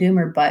gloom and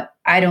doomer, but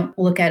I don't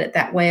look at it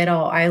that way at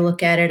all. I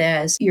look at it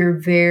as you're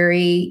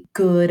very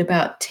good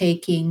about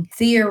taking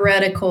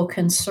theoretical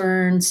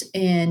concerns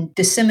and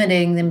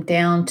disseminating them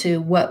down to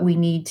what we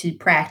need to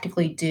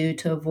practically do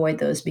to avoid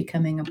those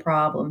becoming a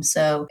problem.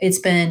 So it's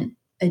been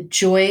a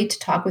joy to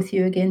talk with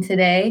you again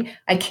today.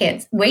 I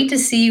can't wait to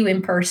see you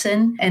in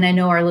person. And I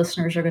know our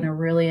listeners are going to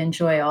really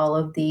enjoy all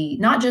of the,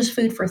 not just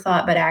food for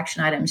thought, but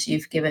action items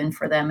you've given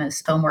for them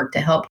as homework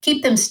to help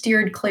keep them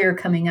steered clear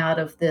coming out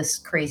of this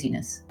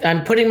craziness.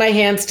 I'm putting my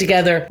hands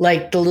together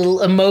like the little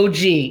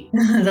emoji.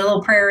 The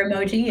little prayer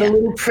emoji. Yeah. The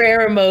little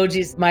prayer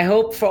emojis. My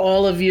hope for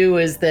all of you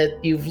is that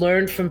you've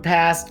learned from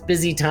past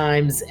busy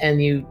times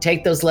and you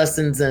take those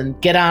lessons and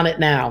get on it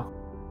now.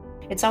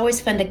 It's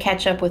always fun to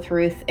catch up with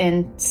Ruth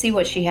and see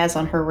what she has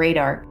on her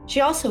radar.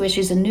 She also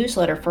issues a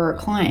newsletter for her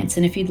clients,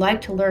 and if you'd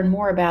like to learn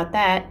more about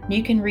that,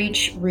 you can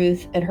reach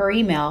Ruth at her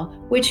email,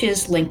 which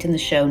is linked in the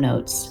show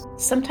notes.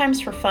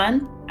 Sometimes for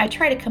fun, I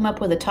try to come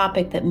up with a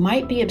topic that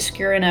might be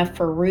obscure enough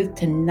for Ruth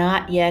to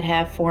not yet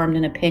have formed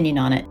an opinion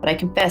on it, but I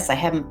confess I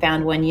haven't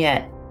found one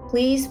yet.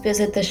 Please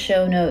visit the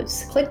show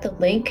notes. Click the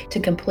link to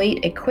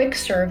complete a quick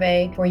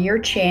survey for your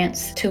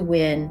chance to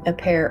win a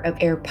pair of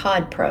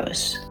AirPod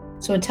Pros.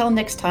 So until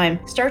next time,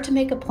 start to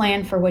make a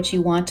plan for what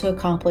you want to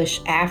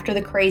accomplish after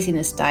the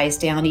craziness dies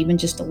down even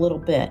just a little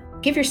bit.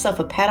 Give yourself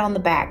a pat on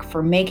the back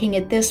for making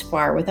it this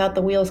far without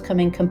the wheels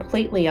coming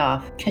completely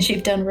off, because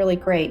you've done really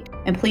great.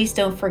 And please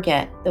don't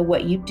forget that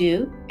what you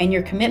do and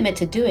your commitment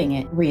to doing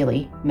it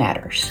really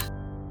matters.